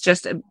parents is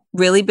just a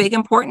really big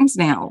importance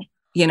now.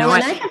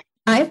 I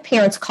have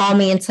parents call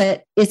me and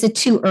say, is it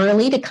too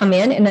early to come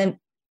in? And then,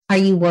 are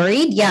you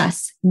worried?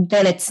 Yes.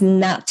 Then it's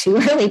not too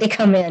early to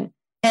come in.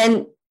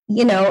 And,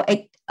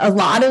 a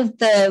lot of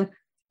the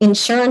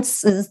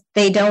insurances,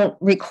 they don't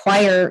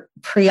require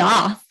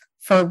pre-auth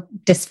for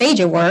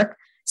dysphagia work.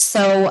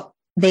 So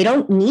they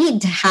don't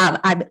need to have,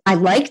 I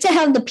like to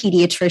have the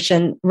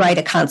pediatrician write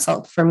a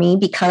consult for me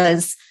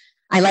because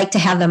I like to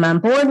have them on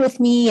board with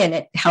me, and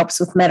it helps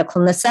with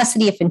medical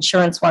necessity if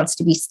insurance wants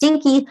to be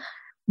stinky.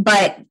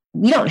 But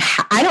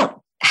I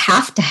don't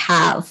have to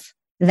have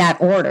that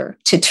order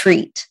to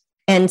treat.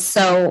 And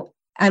so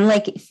I'm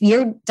like, if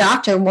your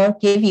doctor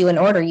won't give you an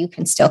order, you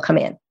can still come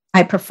in.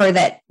 I prefer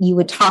that you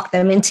would talk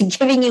them into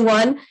giving you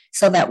one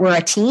so that we're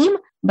a team.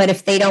 But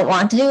if they don't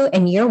want to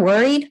and you're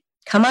worried,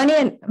 come on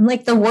in. I'm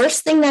like, the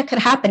worst thing that could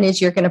happen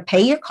is you're going to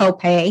pay your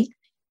copay,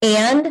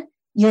 and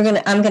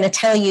I'm going to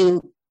tell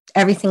you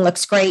everything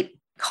looks great.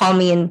 Call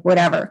me and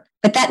whatever.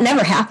 But that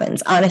never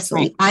happens,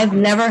 honestly. Right. I've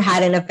never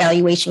had an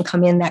evaluation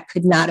come in that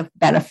could not have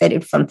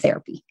benefited from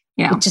therapy.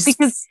 Yeah,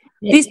 because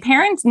these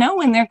parents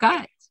know in their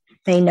gut.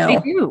 They know. They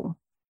do.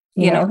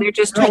 You know, they're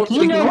just told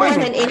you know more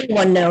than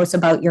anyone knows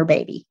about your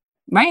baby.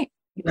 Right.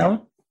 You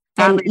know?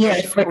 And,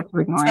 for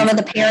some of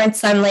the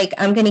parents, I'm like,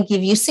 I'm going to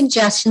give you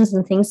suggestions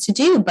and things to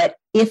do. But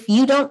if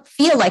you don't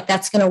feel like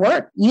that's going to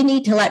work, you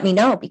need to let me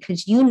know,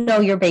 because you know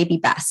your baby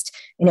best.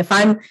 And if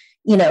I'm,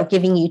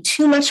 giving you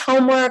too much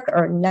homework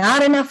or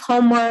not enough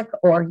homework,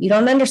 or you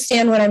don't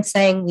understand what I'm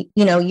saying,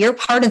 you're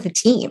part of the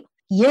team.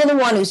 You're the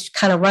one who's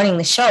kind of running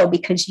the show,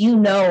 because you're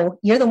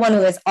the one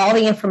who has all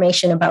the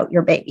information about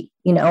your baby.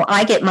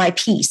 I get my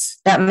piece.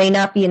 That may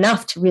not be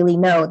enough to really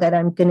know that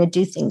I'm going to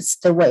do things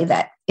the way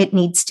that it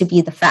needs to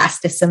be the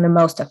fastest and the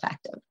most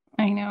effective.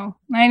 I know.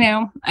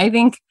 I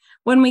think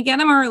when we get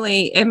them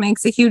early, it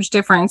makes a huge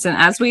difference. And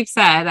as we've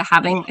said,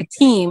 having a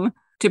team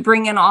to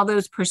bring in all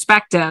those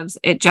perspectives,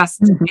 it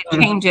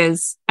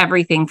changes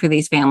everything for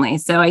these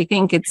families. So I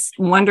think it's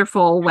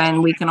wonderful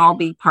when we can all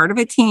be part of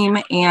a team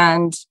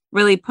and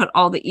really put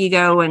all the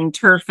ego and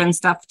turf and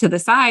stuff to the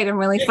side and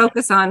really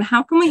focus on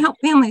how can we help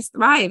families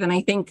thrive. And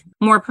I think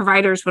more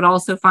providers would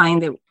also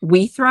find that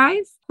we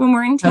thrive when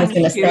we're in teams. I was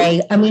going to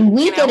say,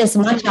 we get as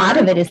much out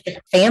of it as the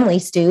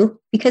families do,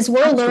 because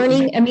we're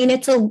learning.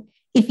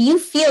 If you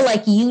feel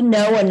like you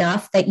know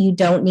enough that you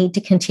don't need to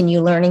continue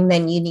learning,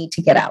 then you need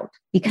to get out.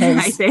 Because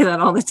I say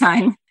that all the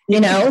time.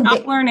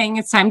 Stop learning.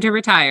 It's time to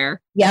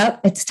retire.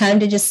 Yep. It's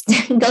time to just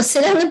go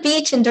sit on the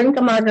beach and drink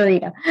a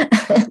margarita.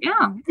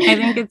 Yeah. I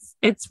think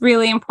it's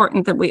really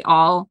important that we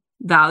all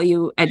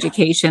value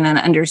education and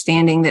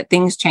understanding that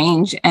things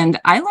change. And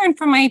I learn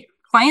from my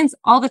clients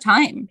all the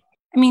time.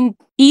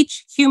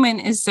 Each human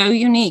is so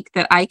unique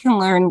that I can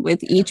learn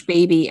with each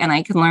baby, and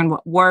I can learn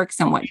what works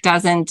and what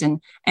doesn't,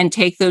 and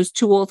take those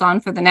tools on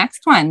for the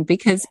next one,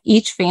 because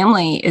each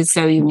family is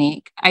so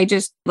unique. I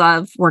just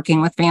love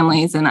working with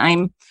families, and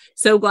I'm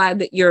so glad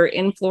that you're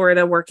in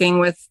Florida working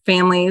with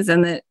families,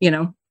 and that,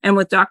 and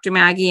with Dr.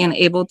 Maggie, and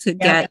able to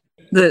get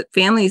the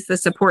families the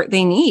support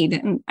they need.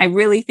 And I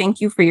really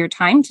thank you for your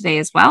time today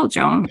as well,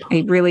 Joan.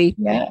 I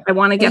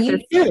want to get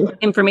this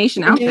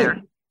information out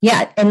there.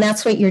 Yeah. And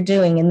that's what you're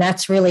doing. And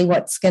that's really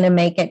what's going to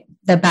make it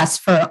the best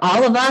for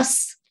all of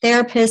us,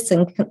 therapists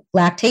and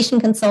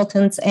lactation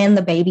consultants, and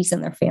the babies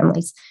and their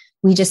families.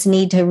 We just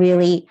need to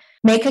really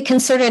make a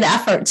concerted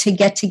effort to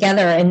get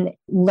together and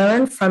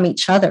learn from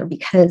each other,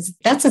 because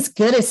that's as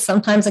good as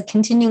sometimes a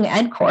continuing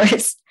ed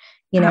course,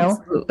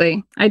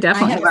 Absolutely. I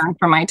definitely learn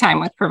from my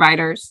time with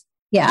providers.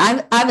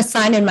 Yeah. I have a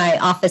sign in my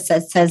office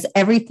that says,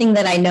 everything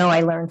that I know,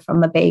 I learned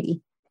from a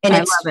baby.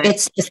 And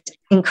it's just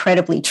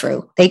incredibly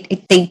true.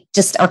 They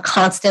just are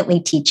constantly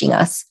teaching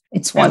us.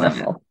 It's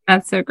wonderful.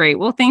 That's so great.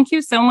 Well, thank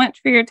you so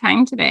much for your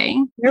time today.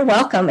 You're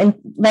welcome. And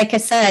like I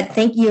said,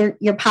 thank you.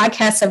 Your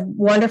podcasts are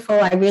wonderful.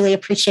 I really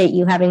appreciate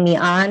you having me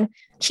on.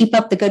 Keep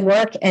up the good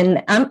work.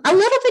 And I'm a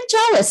little bit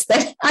jealous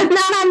that I'm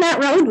not on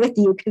that road with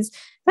you, because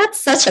that's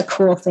such a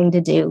cool thing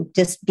to do.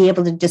 Just be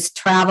able to just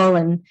travel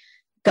and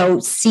go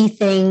see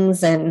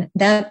things. And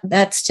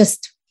that's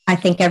just, I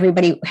think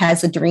everybody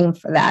has a dream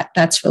for that.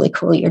 That's really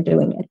cool. You're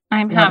doing it.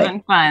 I'm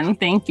having fun.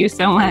 Thank you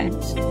so much.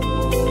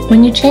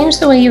 When you change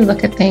the way you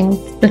look at things,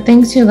 the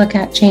things you look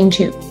at change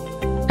you.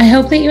 I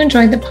hope that you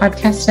enjoyed the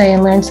podcast today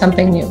and learned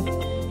something new.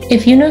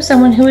 If you know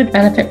someone who would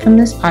benefit from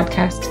this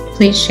podcast,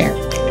 please share.